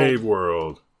 Cave World. Cave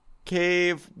World.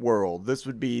 Cave World. This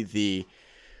would be the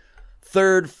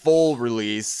third full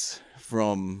release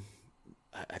from.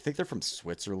 I think they're from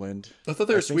Switzerland. I thought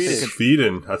they were Swedish.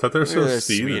 Sweden. I thought they were Swedish.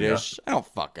 Swedish. I don't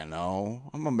fucking know.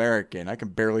 I'm American. I can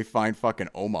barely find fucking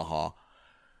Omaha.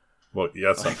 Well,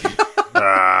 yeah,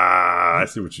 I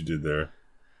see what you did there.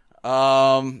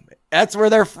 That's where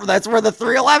the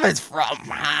 311's from.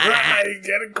 Right,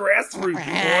 get a grassroots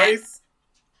voice.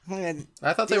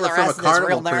 I thought they were from a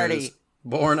Carnival cruise.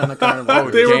 Born on the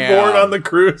Carnival. They were born on the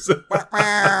cruise.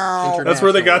 That's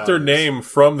where they got their name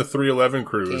from, the 311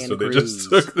 cruise. So they just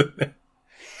took the name.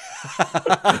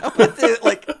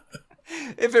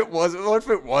 If it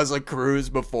was a cruise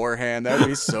beforehand, that'd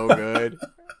be so good.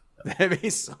 That'd be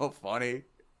so funny.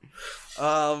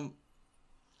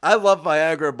 I love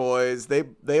Viagra Boys.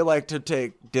 They like to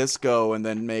take disco and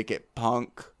then make it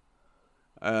punk,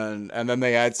 and then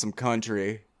they add some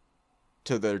country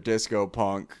to their disco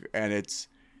punk, and it's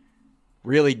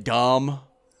really dumb.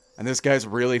 And this guy's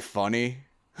really funny.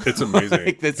 It's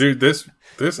amazing, dude. This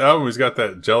album has got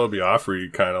that Jello Biafra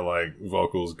kind of like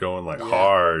vocals going like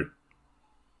hard.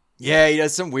 Yeah, he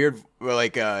does some weird,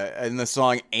 like, in the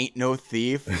song Ain't No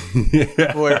Thief,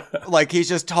 where, like, he's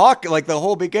just talking, like, the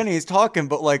whole beginning he's talking,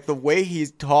 but, like, the way he's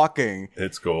talking.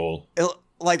 It's gold.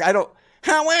 I don't.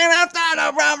 I went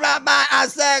outside to buy a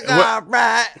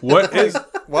cigarette. What is.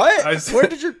 What? Where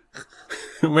did you.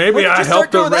 Maybe I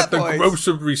helped her at the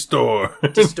grocery store.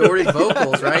 Distorted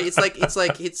vocals, right? It's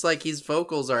like his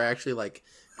vocals are actually, like,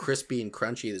 crispy and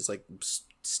crunchy. It's, like,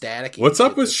 static. What's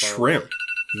up with Shrimp?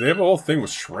 They have a whole thing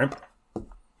with shrimp.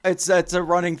 It's a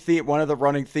running theme. One of the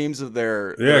running themes of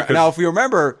their. Now, if you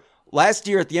remember, last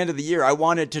year at the end of the year, I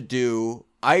wanted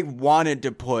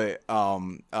to put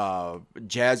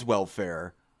Jazz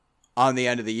Welfare on the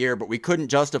end of the year, but we couldn't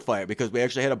justify it because we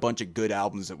actually had a bunch of good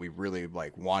albums that we really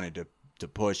like wanted to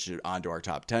push onto our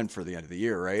top 10 for the end of the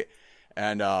year, right?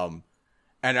 And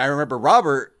I remember,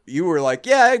 Robert, you were like,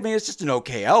 yeah, I mean, it's just an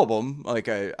okay album. Like,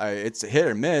 it's a hit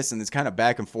or miss, and it's kind of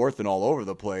back and forth and all over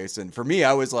the place. And for me,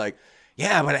 I was like,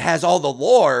 yeah, but it has all the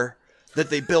lore that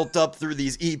they built up through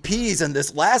these EPs and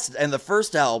the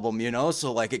first album, you know?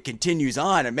 So, like, it continues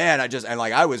on. And, man, I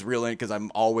was real in it because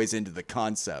I'm always into the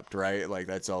concept, right? Like,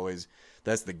 that's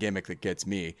the gimmick that gets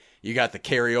me. You got the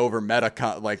carryover meta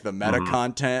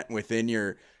content within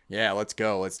your, let's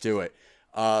go, let's do it.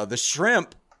 The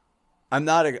Shrimp, I'm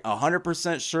not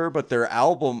 100% sure, but their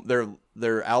album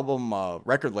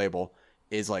record label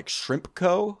is like Shrimp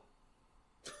Co.,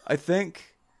 I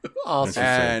think. Awesome.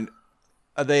 And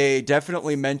they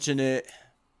definitely mention it.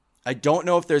 I don't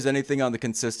know if there's anything on the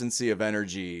Consistency of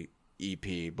Energy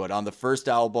EP, but on the first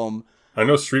album, I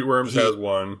know Streetworms has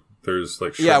one. There's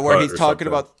like Shrimp where he's talking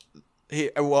about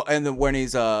when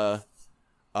he's I'm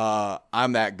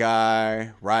that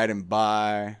guy riding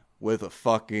by with a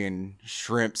fucking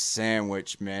shrimp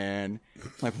sandwich, man.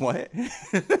 Like, what?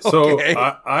 So okay.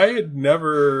 I had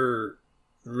never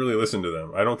really listened to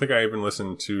them. I don't think I even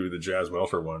listened to the Jazz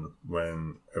Welfare one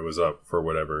when it was up for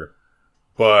whatever.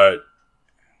 But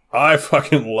I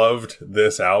fucking loved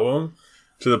this album.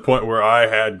 to the point where I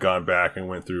had gone back and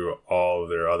went through all of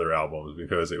their other albums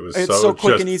because it's so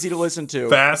quick and easy to listen to.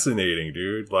 Fascinating,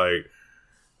 dude. Like,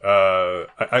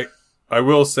 I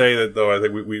will say that though, I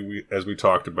think we as we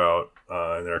talked about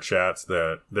in our chats,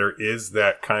 that there is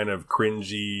that kind of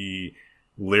cringy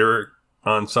lyric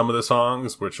on some of the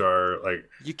songs, which are like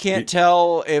you can't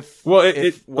tell if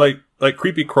like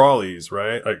creepy crawlies,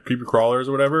 right? Like creepy crawlers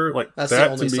or whatever. Like that's that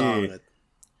the only to me, song.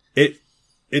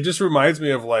 It just reminds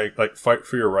me of like Fight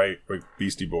for Your Right, like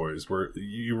Beastie Boys, where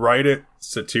you write it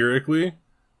satirically,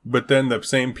 but then the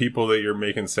same people that you're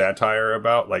making satire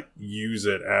about, like, use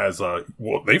it as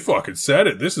well, they fucking said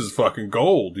it. This is fucking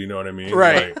gold. You know what I mean?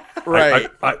 Right. Like, right.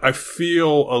 I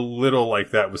feel a little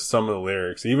like that with some of the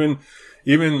lyrics. Even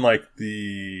like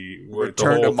the whole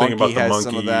thing about the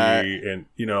monkey and,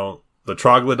 you know, the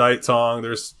Troglodyte song.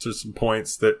 There's just some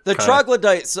points that the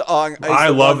Troglodyte song. I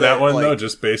love that one though,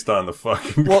 just based on the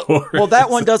fucking. Well, that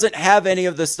one doesn't have any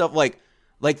of the stuff like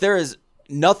there is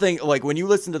nothing like when you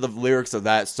listen to the lyrics of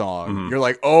that song, you're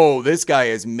like, oh, this guy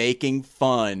is making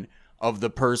fun of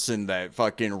the person that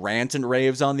fucking rants and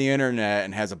raves on the internet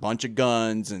and has a bunch of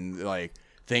guns and like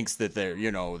thinks that they're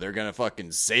gonna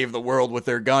fucking save the world with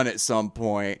their gun at some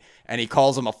point, and he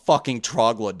calls him a fucking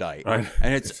troglodyte. And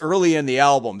it's early in the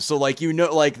album, so like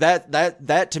like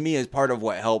that to me is part of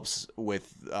what helps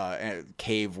with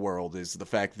Cave World is the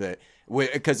fact that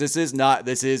because this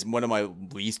is one of my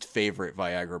least favorite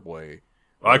Viagra Boy.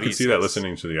 I could see that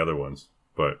listening to the other ones,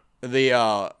 but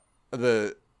the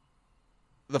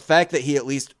fact that he at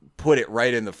least put it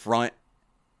right in the front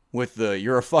with the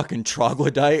 "you're a fucking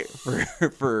troglodyte"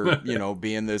 for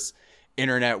being this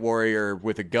internet warrior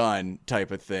with a gun type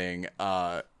of thing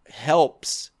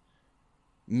helps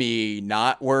me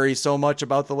not worry so much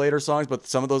about the later songs. But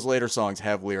some of those later songs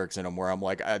have lyrics in them where I'm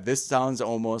like, this sounds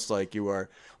almost like you are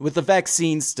with the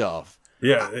vaccine stuff.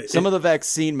 Yeah, some of the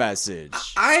vaccine message.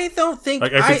 I don't think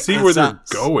like I can see where they're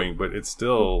going, but it's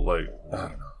still like I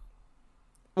don't know.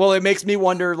 Well, it makes me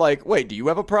wonder, like, wait, do you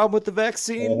have a problem with the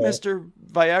vaccine, Mr.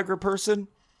 Viagra person?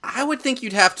 I would think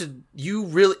you'd have to,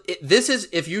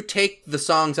 if you take the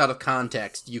songs out of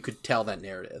context, you could tell that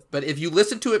narrative. But if you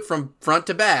listen to it from front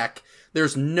to back,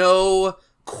 there's no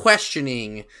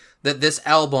questioning that this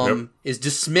album is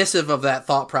dismissive of that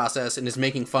thought process and is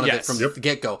making fun of it from the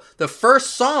get-go. The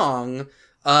first song,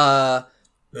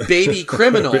 Baby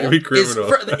Criminal.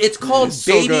 It's called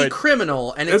Baby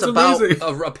Criminal, and it's about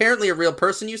apparently a real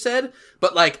person. You said,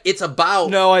 but like it's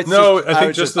about I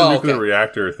think just the nuclear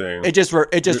reactor thing. It just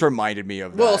reminded me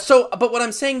of that. Well, but what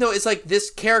I'm saying though is like this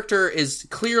character is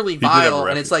clearly vile,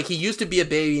 and it's like he used to be a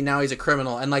baby, now he's a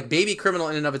criminal, and like Baby Criminal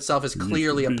in and of itself is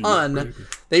clearly a pun.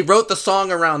 They wrote the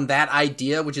song around that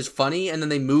idea, which is funny, and then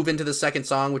they move into the second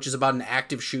song, which is about an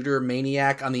active shooter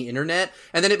maniac on the internet,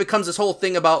 and then it becomes this whole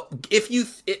thing about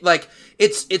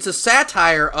it's a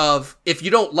satire of if you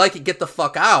don't like it, get the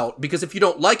fuck out, because if you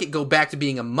don't like it, go back to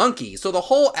being a monkey. So the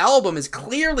whole album is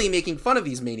clearly making fun of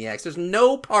these maniacs. There's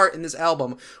no part in this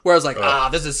album where I was like,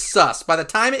 this is sus. By the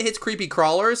time it hits Creepy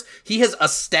Crawlers, he has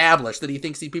established that he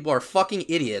thinks these people are fucking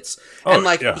idiots. And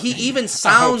he even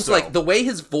sounds like the way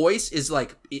his voice is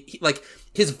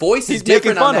his voice is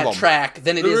different on that track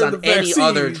than it is on any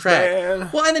other track. Man.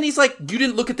 Well, and then he's like, you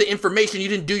didn't look at the information, you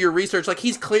didn't do your research. Like,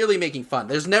 he's clearly making fun.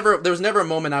 There was never a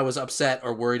moment I was upset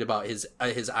or worried about his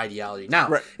ideology.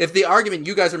 Now, if the argument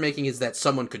you guys are making is that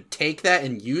someone could take that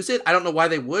and use it, I don't know why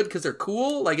they would, because they're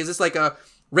cool. Like, is this like a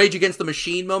Rage Against the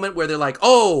Machine moment where they're like,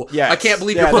 I can't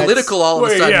believe you're political all of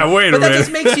a sudden. Wait a minute.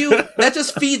 Just makes that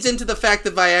just feeds into the fact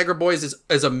that Viagra Boys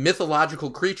is a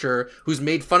mythological creature who's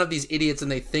made fun of these idiots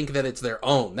and they think that it's their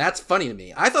own. That's funny to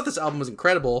me. I thought this album was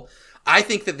incredible. I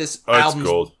think that this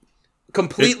album's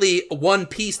completely one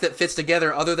piece that fits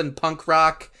together other than Punk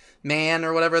Rock Man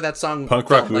or whatever that song. Punk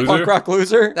Rock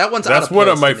Loser? That's one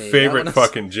of my favorite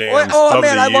fucking jams of the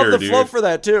year, I love the dude. flow for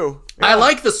that too. Yeah. I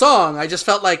like the song. I just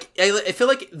felt like I feel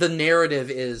like the narrative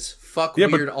is fuck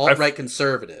weird alt-right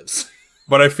conservatives.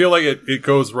 But I feel like it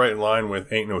goes right in line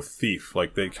with Ain't No Thief.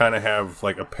 Like they kind of have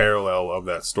like a parallel of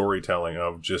that storytelling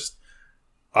of just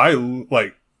I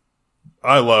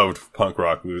loved Punk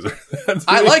Rock Loser.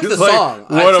 I like the song.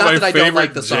 One of my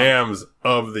favorite jams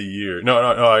of the year. No,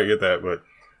 I get that, but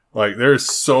like there's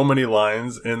so many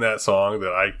lines in that song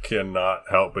that I cannot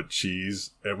help but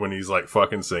cheese when he's like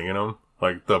fucking singing them.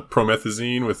 Like the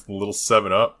promethazine with a little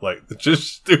 7-Up, like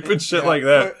just stupid shit like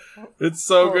that. It's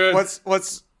so good. What's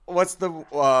the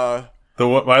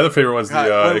my other favorite one's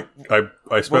I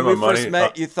spent my money. When we first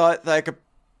met, you thought like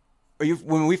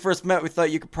when we first met, we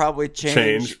thought you could probably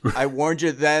change. I warned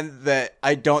you then that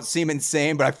I don't seem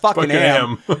insane, but I fucking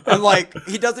am. And like,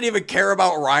 he doesn't even care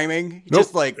about rhyming. He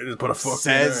just like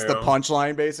says the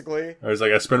punchline basically. I was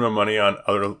like, I spend my money on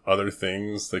other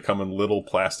things. They come in little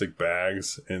plastic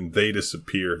bags and they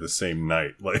disappear the same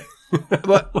night. Like,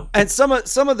 and some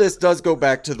of this does go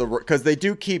back to because they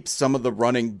do keep some of the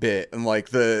running bit and like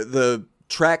the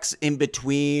tracks in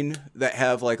between that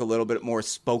have like a little bit more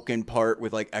spoken part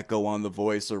with like echo on the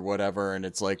voice or whatever, and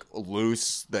it's like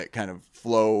loose that kind of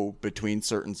flow between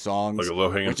certain songs, like a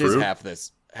low-hanging fruit, which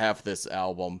is half this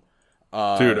album.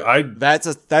 Dude, that's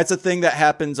a thing that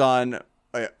happens on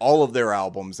all of their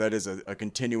albums. That is a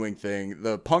continuing thing.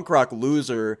 The Punk Rock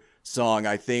Loser song,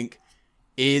 I think,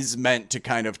 is meant to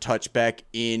kind of touch back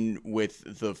in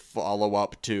with the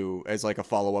follow-up to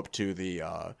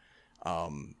the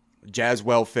Jazz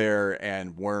Welfare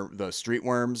and the Street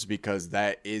Worms, because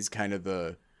that is kind of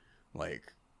the, like,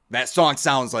 that song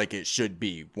sounds like it should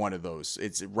be one of those.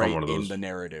 It's right in the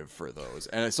narrative for those.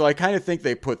 And so I kind of think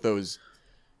they put those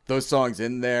songs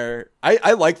in there.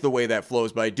 I like the way that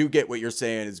flows, but I do get what you're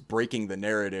saying is breaking the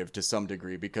narrative to some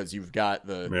degree, because you've got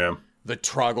the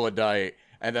troglodyte,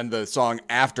 and then the song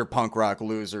after Punk Rock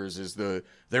Losers is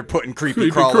they're putting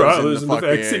creepy crawlers in the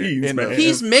vaccines.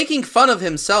 He's making fun of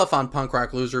himself on Punk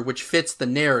Rock Loser, which fits the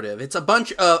narrative. It's a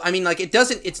bunch of, I mean, like,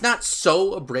 it's not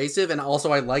so abrasive, and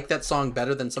also I like that song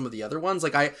better than some of the other ones.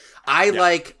 Like, I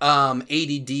like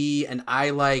ADD, and I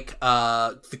like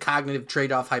the Cognitive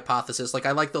Trade-Off Hypothesis. Like,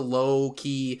 I like the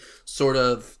low-key, sort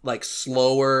of, like,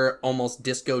 slower, almost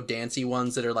disco dancey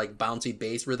ones that are, like, bouncy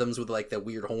bass rhythms with, like, that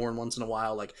weird horn once in a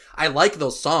while. Like, I like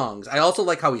those songs. I also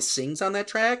like how he sings on that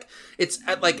track. It's,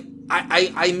 like,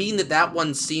 I mean that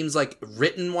one seems like,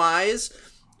 written-wise,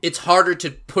 it's harder to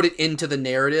put it into the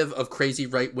narrative of Crazy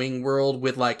Right-Wing World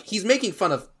with, like, he's making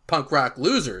fun of Punk Rock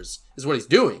Losers is what he's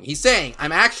doing. He's saying,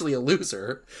 I'm actually a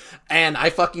loser, and I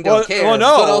fucking don't care. Well,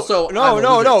 no, but also,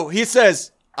 no. He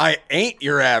says, I ain't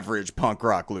your average punk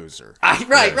rock loser.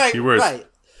 Right.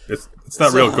 It's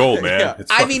not real gold, man. Yeah.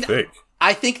 It's fucking fake.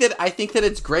 I think that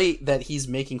it's great that he's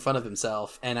making fun of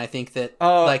himself, and I think that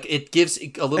like it gives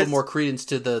a little more credence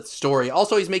to the story.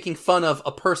 Also, he's making fun of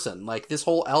a person. Like, this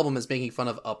whole album is making fun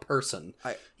of a person.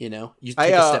 You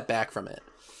take a step back from it.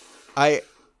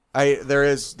 There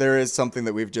is something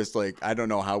that we've just, like, I don't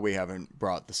know how we haven't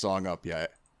brought the song up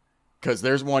yet, because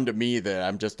there's one to me that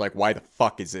I'm just like, why the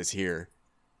fuck is this here?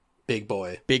 Big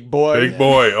Boy.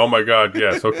 Oh my god,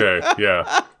 yes. Okay.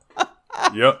 Yeah.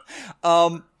 Yep.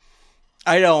 I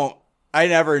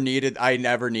never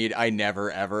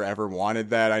ever wanted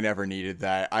that. I never needed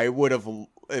that. I would have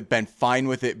been fine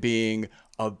with it being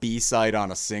a B-side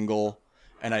on a single,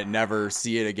 and I'd never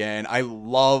see it again. I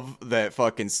love that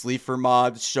fucking Sleeper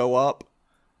mods show up.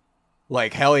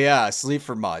 Like, hell yeah,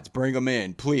 Sleeper mods, bring them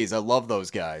in, please. I love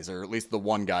those guys, or at least the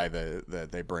one guy that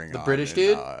they bring on. The British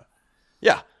dude?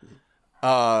 Yeah.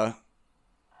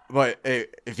 But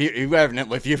if you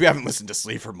haven't listened to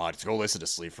Sleeper Mods, go listen to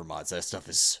Sleeper Mods. That stuff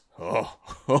is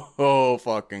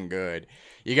fucking good.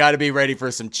 You got to be ready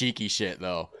for some cheeky shit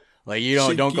though. Like, you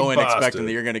don't go in expecting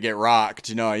that you're gonna get rocked.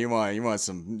 You know, you want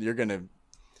some. You're gonna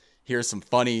hear some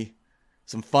funny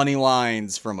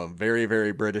lines from a very,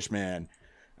 very British man.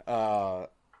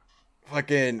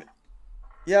 Fucking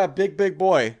yeah, big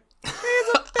boy. Big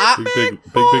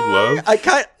love.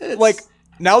 I like.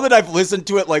 Now that I've listened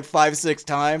to it like 5-6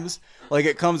 times, like,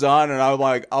 it comes on and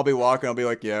I'll be walking, I'll be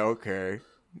like, yeah, okay.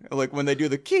 Like, when they do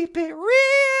the keep it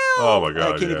real. Oh my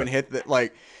god, I can't even hit that.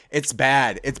 Like, it's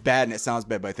bad. It's bad and it sounds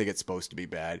bad, but I think it's supposed to be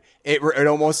bad. It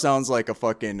almost sounds like a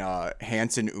fucking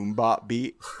Hanson Umbop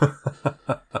beat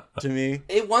to me.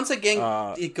 It once again,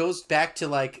 it goes back to,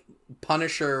 like,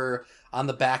 Punisher on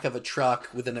the back of a truck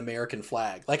with an American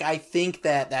flag. Like, I think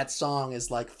that song is,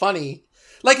 like, funny.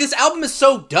 Like, this album is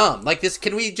so dumb. Like,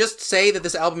 can we just say that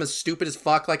this album is stupid as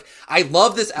fuck? Like, I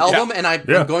love this album, and I'm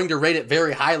going to rate it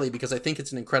very highly because I think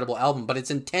it's an incredible album, but it's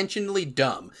intentionally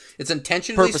dumb. It's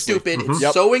intentionally stupid. Mm-hmm.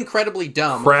 It's so incredibly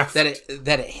dumb that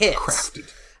it hits.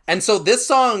 Crafted. And so this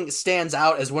song stands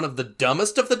out as one of the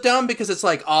dumbest of the dumb because it's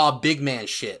like, big man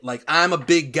shit. Like, I'm a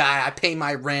big guy. I pay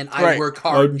my rent. I work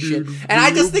hard and shit. And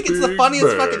I just think it's the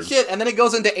funniest fucking shit. And then it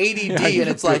goes into ADD and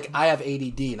it's like, I have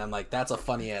ADD. And I'm like, that's a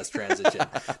funny ass transition.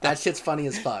 That shit's funny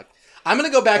as fuck. I'm going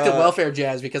to go back to Welfare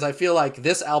Jazz because I feel like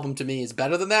this album to me is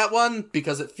better than that one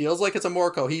because it feels like it's a more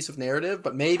cohesive narrative.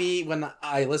 But maybe when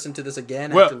I listen to this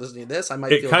again after listening to this, I might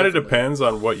feel it kind of depends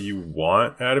on what you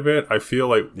want out of it. I feel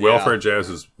like Welfare Jazz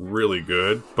is really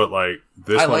good, but like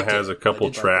this one has a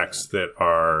couple tracks that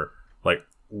are like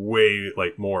way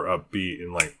like more upbeat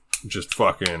and like just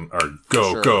fucking are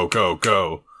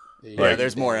go. Yeah,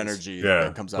 there's more energy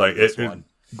that comes out of this one.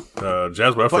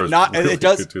 Jazz Weffer, but not really it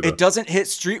doesn't hit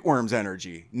Streetworms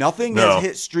energy. Nothing has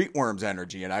hit Streetworms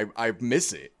energy, and I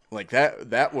miss it. Like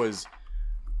that was,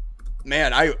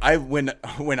 man. I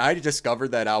when I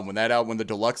discovered that album, when the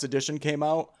deluxe edition came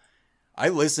out, I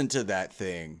listened to that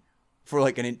thing for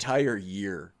like an entire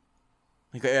year,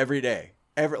 like every day,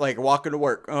 like walking to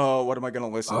work. Oh, what am I gonna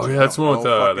listen to? Oh yeah, that's one with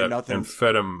that nothing.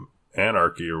 Amphetamine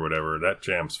Anarchy or whatever. That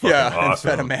jam's fucking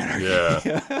awesome. Amphetamine Anarchy.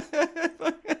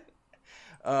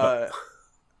 Yeah.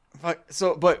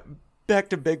 But back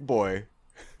to Big Boy.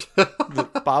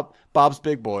 Bob's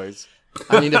Big Boys.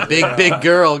 I need a big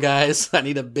girl, guys. I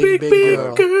need a big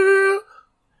girl.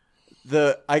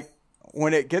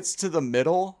 When it gets to the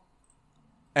middle,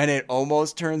 and it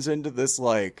almost turns into this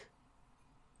like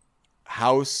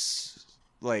house,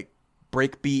 like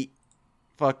breakbeat,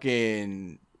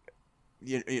 fucking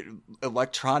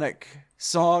electronic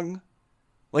song,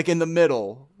 like in the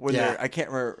middle when I can't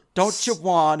remember. Don't you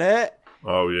want it?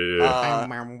 Oh yeah.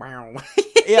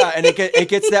 Yeah, and it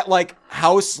gets that like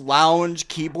house lounge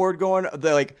keyboard going.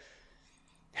 Like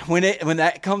when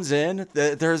that comes in,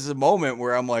 there's a moment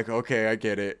where I'm like, okay, I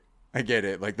get it.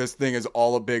 Like this thing is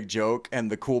all a big joke,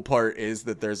 and the cool part is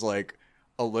that there's like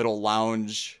a little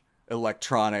lounge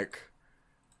electronic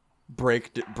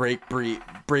breakbeat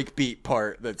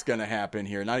part that's gonna happen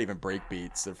here. Not even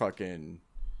breakbeats; they're fucking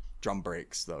drum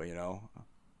breaks, though. You know.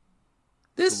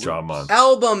 This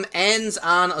album ends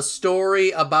on a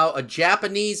story about a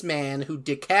Japanese man who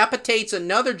decapitates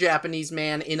another Japanese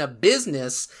man in a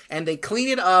business, and they clean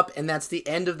it up, and that's the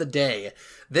end of the day.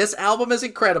 This album is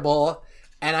incredible,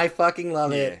 and I fucking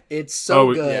love it. It's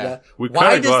so good. Yeah.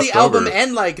 Why does the album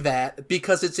end like that?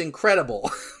 Because it's incredible.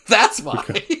 That's why.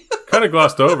 Kind of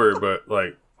glossed over, but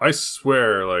like I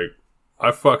swear, like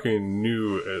I fucking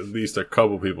knew at least a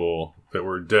couple people that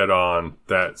were dead on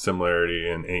that similarity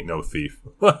in Ain't No Thief.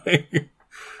 Like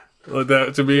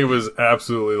that to me was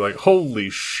absolutely like, holy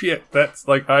shit. That's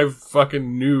like, I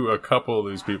fucking knew a couple of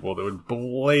these people that would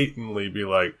blatantly be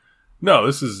like, no,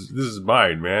 this is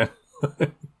mine, man.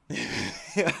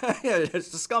 Yeah,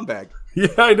 it's a scumbag. Yeah,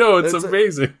 I know. It's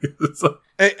amazing. It's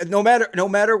like, no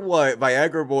matter what,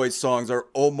 Viagra Boys songs are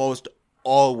almost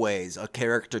always a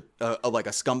character, like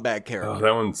a scumbag character. Oh,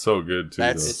 that one's so good too.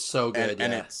 It's so good,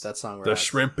 and it's that song. The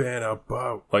shrimp and a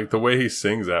boat. Like the way he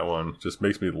sings that one just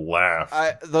makes me laugh.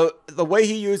 The way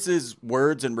he uses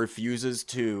words and refuses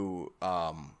to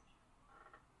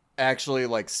actually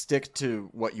like stick to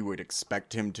what you would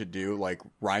expect him to do, like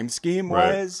rhyme scheme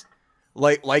wise.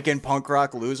 Like in Punk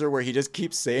Rock Loser, where he just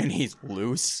keeps saying he's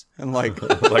loose and like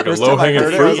like a low hanging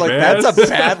fruit, I was like, man. That's a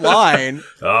bad line.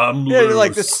 I'm loose.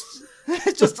 Like this.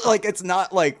 It's just like, it's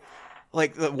not like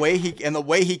the way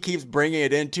he keeps bringing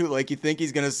it into, like you think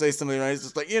he's gonna say something, and he's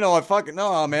just like, I fucking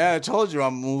no, man. I told you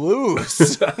I'm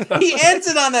loose. He ends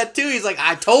it on that too. He's like,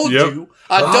 I told you.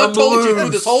 I told you through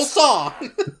this whole song.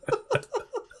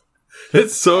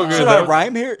 It's so good. Should I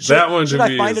rhyme here? Should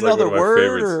I find another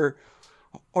word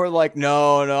or like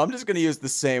no, I'm just gonna use the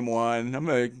same one. I'm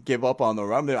gonna give up on the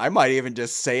rhyme. I might even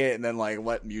just say it and then like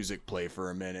let music play for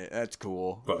a minute. That's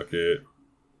cool. Fuck it.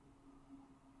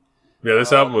 Yeah,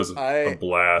 this album was a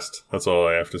blast. That's all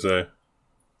I have to say.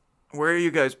 Where are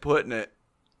you guys putting it?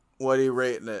 What are you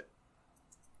rating it?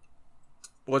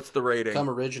 What's the rating? Come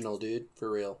original, dude.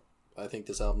 For real. I think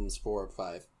this album is 4 or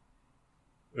 5.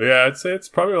 Yeah, I'd say it's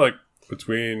probably like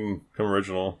between Come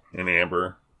Original and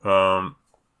Amber.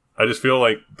 I just feel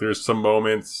like there's some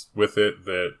moments with it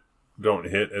that don't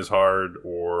hit as hard,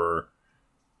 or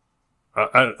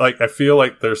I feel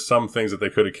like there's some things that they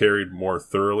could have carried more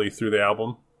thoroughly through the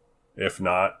album. If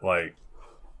not, like,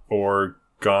 or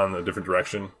gone a different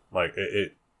direction. Like,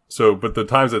 but the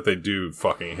times that they do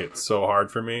fucking hit so hard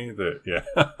for me that, yeah.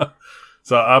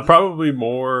 So I'd probably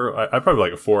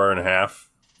like a 4.5,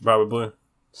 probably.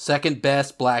 Second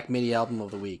best Black Midi album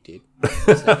of the week, dude.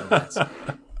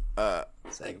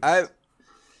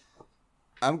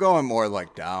 I'm going more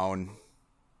like down,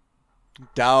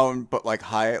 but like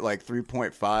high, like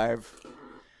 3.5.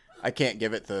 I can't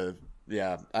give it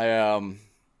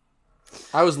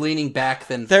I was leaning back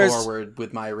then forward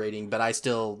with my rating, but I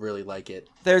still really like it.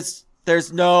 There's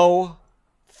no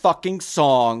fucking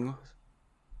song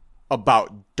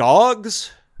about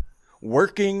dogs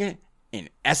working in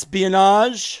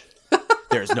espionage.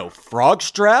 There's no frog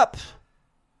strap.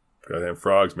 Goddamn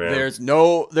frogs, man. There's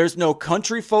no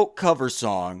country folk cover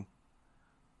song.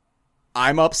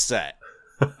 I'm upset.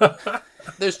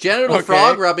 There's genital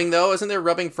frog rubbing though. Isn't there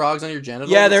rubbing frogs on your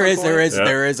genitals? Yeah, there is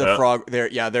a Yeah. frog there.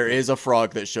 Yeah, there is a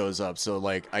frog that shows up. So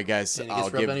like, I guess I'll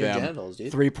give them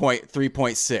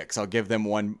 3.6. I'll give them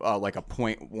one like a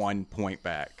 0.1 point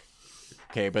back.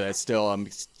 Okay, but that's still I'm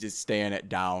just staying it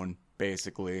down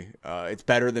basically. It's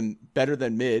better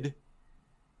than Mid.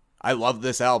 I love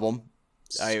this album.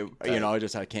 I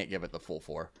can't give it the full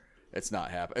 4. It's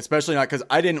not happening, especially not because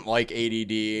I didn't like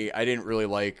ADD. I didn't really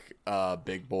like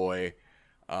Big Boy.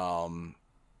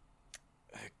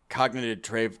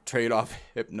 Cognitive trade-off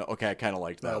hypno. Okay, I kind of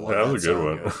liked that one. That was a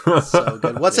good one. So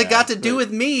good. What's it got to do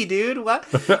with me, dude? What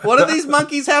do these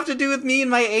monkeys have to do with me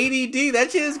and my ADD?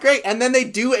 That shit is great. And then they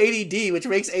do ADD, which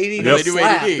makes ADD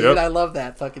slap, dude. Yep. I love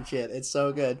that fucking shit. It's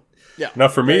so good. Yeah. Now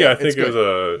for me, I think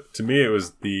it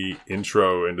was the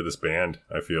intro into this band.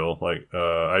 I feel like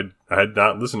I had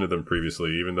not listened to them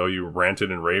previously, even though you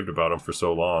ranted and raved about them for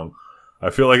so long. I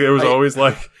feel like it was always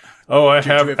like, oh, I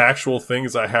have actual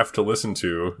things I have to listen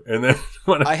to, and then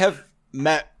when I have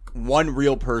met one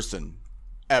real person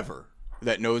ever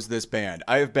that knows this band.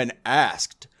 I have been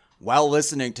asked while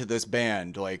listening to this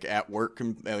band, like at work,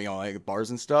 like bars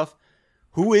and stuff,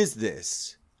 who is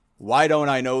this? Why don't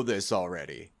I know this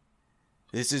already?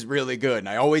 This is really good. And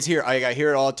I always hear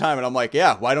it all the time. And I'm like,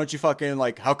 yeah, why don't you fucking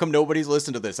like, how come nobody's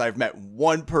listened to this? I've met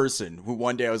one person who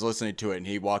one day I was listening to it and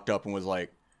he walked up and was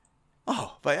like,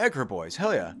 oh, Viagra Boys.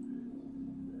 Hell yeah.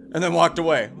 And then walked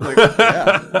away. I'm like,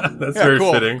 yeah. That's very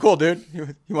cool. fitting. Cool, dude.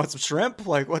 You want some shrimp?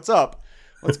 Like, what's up?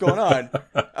 What's going on?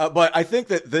 But I think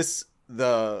that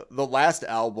the last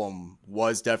album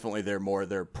was definitely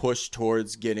their push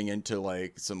towards getting into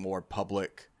like some more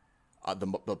public,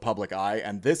 the public eye.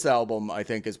 And this album, I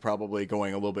think, is probably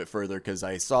going a little bit further because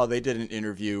I saw they did an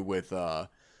interview with the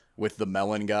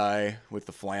Melon guy with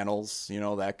the flannels,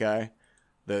 that guy,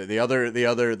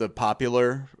 the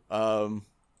popular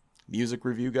music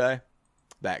review guy,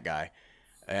 that guy,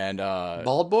 and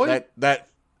Bald Boy,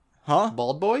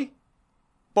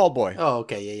 Bald Boy. Oh,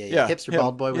 okay, yeah. Hipster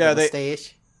Bald Boy with a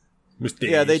mustache.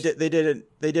 Yeah, they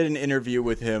did an interview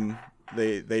with him.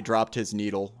 They dropped his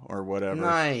needle or whatever.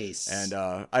 Nice. And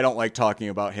I don't like talking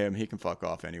about him. He can fuck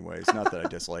off anyways. Not that I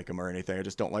dislike him or anything. I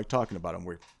just don't like talking about him.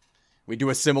 We do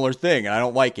a similar thing, and I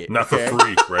don't like it. Not for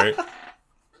free, right?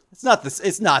 It's not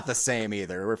the same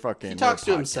either. We're fucking. He talks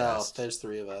to himself. There's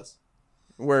 3 of us.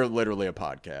 We're literally a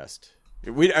podcast.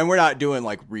 We're not doing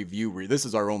like review. This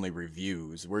is our only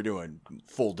reviews. We're doing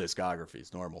full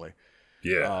discographies normally.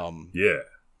 Yeah.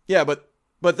 Yeah,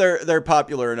 but they're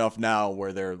popular enough now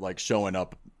where they're like showing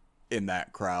up in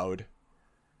that crowd.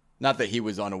 Not that he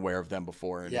was unaware of them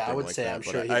before. Yeah, I would like say that, I'm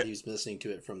sure he was listening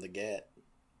to it from the get.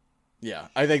 Yeah,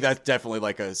 I think that's definitely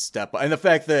like a step. And the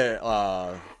fact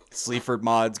that Sleaford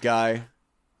Mods guy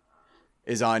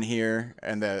is on here,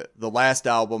 and the last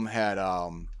album had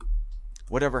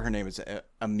whatever her name is,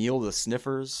 Emil and the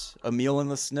Sniffers,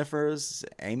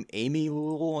 Amy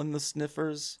Lul and the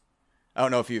Sniffers. I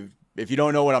don't know if you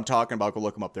don't know what I'm talking about, go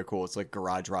look them up. They're cool. It's like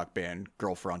garage rock band,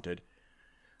 girl fronted.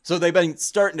 So they've been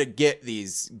starting to get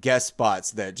these guest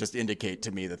spots that just indicate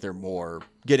to me that they're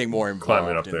getting more involved.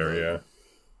 Climbing up there, yeah.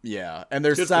 Yeah, and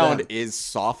their sound is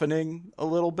softening a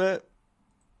little bit.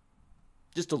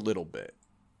 Just a little bit.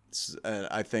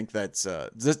 I think that's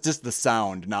just the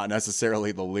sound, not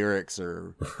necessarily the lyrics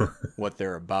or what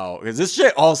they're about. Because this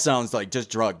shit all sounds like just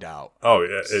drugged out. Oh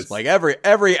yeah, it's like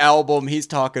every album he's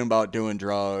talking about doing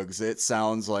drugs. It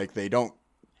sounds like they don't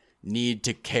need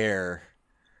to care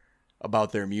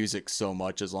about their music so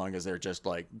much as long as they're just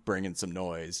like bringing some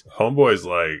noise. Homeboy's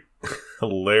like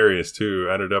hilarious too.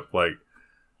 Ended up like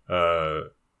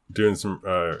doing some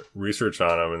research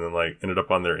on them, and then like ended up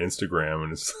on their Instagram,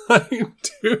 and it's like,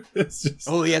 dude, it's just.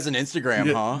 Oh, he has an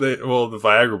Instagram, huh? The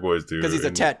Viagra Boys do, because he's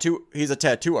a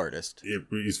tattoo artist.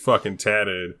 He's fucking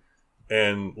tatted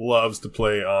and loves to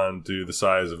play on to the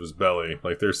size of his belly.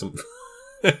 Like there's some,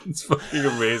 it's fucking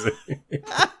amazing.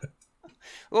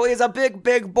 Well, he's a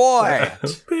big boy,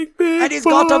 big, and he's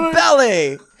got a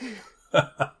belly.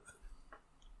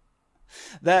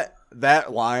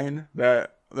 That line,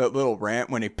 that little rant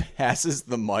when he passes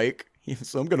the mic.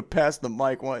 So I'm gonna pass the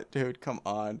mic. What, dude? Come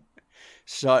on,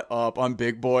 shut up. I'm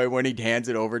Big Boy when he hands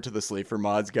it over to the Sleeper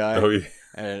Mods guy. Oh yeah.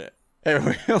 And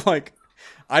like,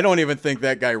 I don't even think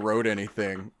that guy wrote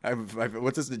anything.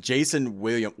 What's his name? Jason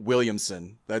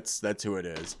Williamson. That's who it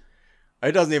is.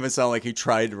 It doesn't even sound like he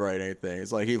tried to write anything.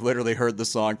 It's like he literally heard the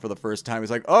song for the first time. He's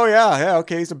like, oh yeah,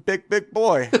 okay, he's a big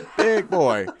boy, big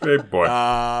boy, big boy.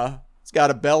 He's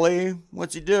got a belly.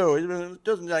 What's he do? He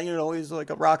doesn't, he's like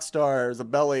a rock star. He's a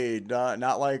belly,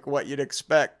 not like what you'd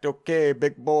expect. Okay,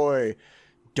 big boy.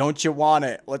 Don't you want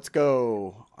it? Let's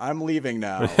go. I'm leaving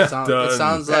now. It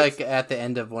sounds like at the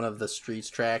end of one of the Streets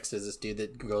tracks is this dude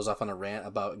that goes off on a rant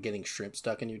about getting shrimp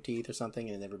stuck in your teeth or something,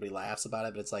 and everybody laughs about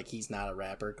it, but it's like he's not a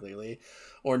rapper, clearly,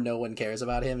 or no one cares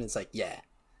about him, and it's like, yeah,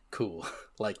 cool,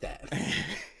 like that.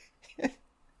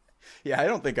 Yeah, I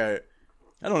don't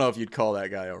know if you'd call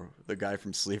that guy, or the guy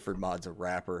from Sleaford Mods, a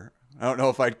rapper. I don't know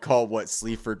if I'd call what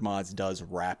Sleaford Mods does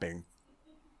rapping.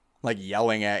 Like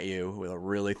yelling at you with a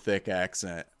really thick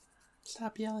accent.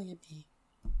 Stop yelling at me.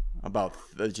 About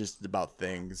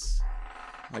things.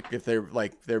 Like if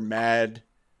they're mad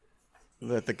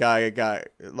that the guy got,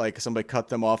 like, somebody cut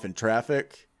them off in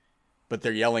traffic, but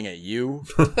they're yelling at you.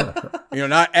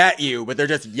 Not at you, but they're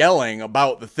just yelling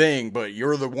about the thing, but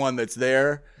you're the one that's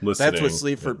there. Listening. That's what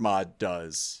Sleaford Mod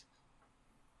does.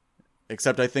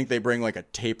 Except I think they bring like a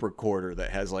tape recorder that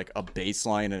has like a bass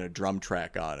line and a drum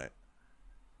track on it.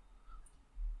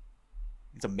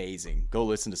 It's amazing. Go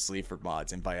listen to Sleaford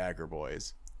Mods and Viagra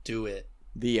Boys. Do it.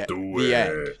 The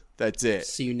end. That's it.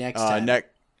 See you next time.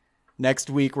 Next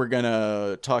week we're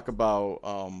gonna talk about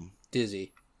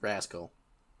Dizzy Rascal.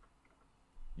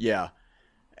 Yeah,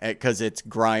 because it's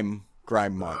grime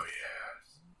month. Oh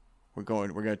yeah. We're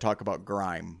gonna talk about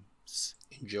grimes.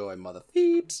 Enjoy, mother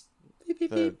peeps.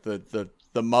 The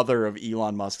mother of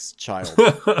Elon Musk's child.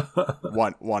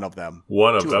 one of them.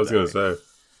 One of them. I was gonna say.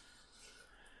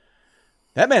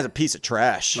 That man's a piece of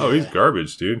trash. Oh, he's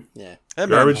garbage, dude. Yeah. That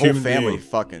man's whole family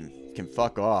can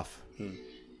fuck off.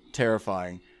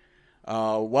 Terrifying.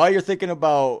 While you're thinking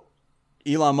about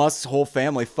Elon Musk's whole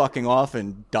family fucking off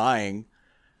and dying,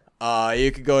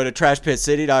 you could go to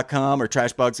trashpitcity.com or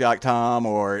trashbugs.com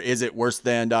or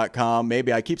isitworsethan.com.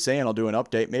 Maybe I keep saying I'll do an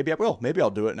update. Maybe I will. Maybe I'll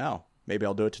do it now. Maybe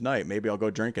I'll do it tonight. Maybe I'll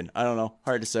go drinking. I don't know.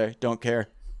 Hard to say. Don't care.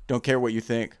 Don't care what you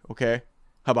think. Okay?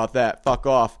 How about that? Fuck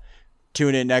off.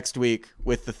 Tune in next week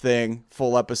with The Thing.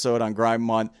 Full episode on Grime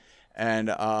Month. And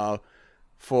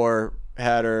for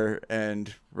Hatter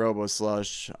and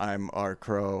RoboSlush, I'm R.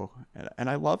 Crow. And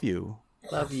I love you.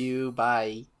 Love you.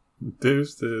 Bye.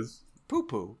 Deuces.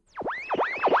 Poo-poo.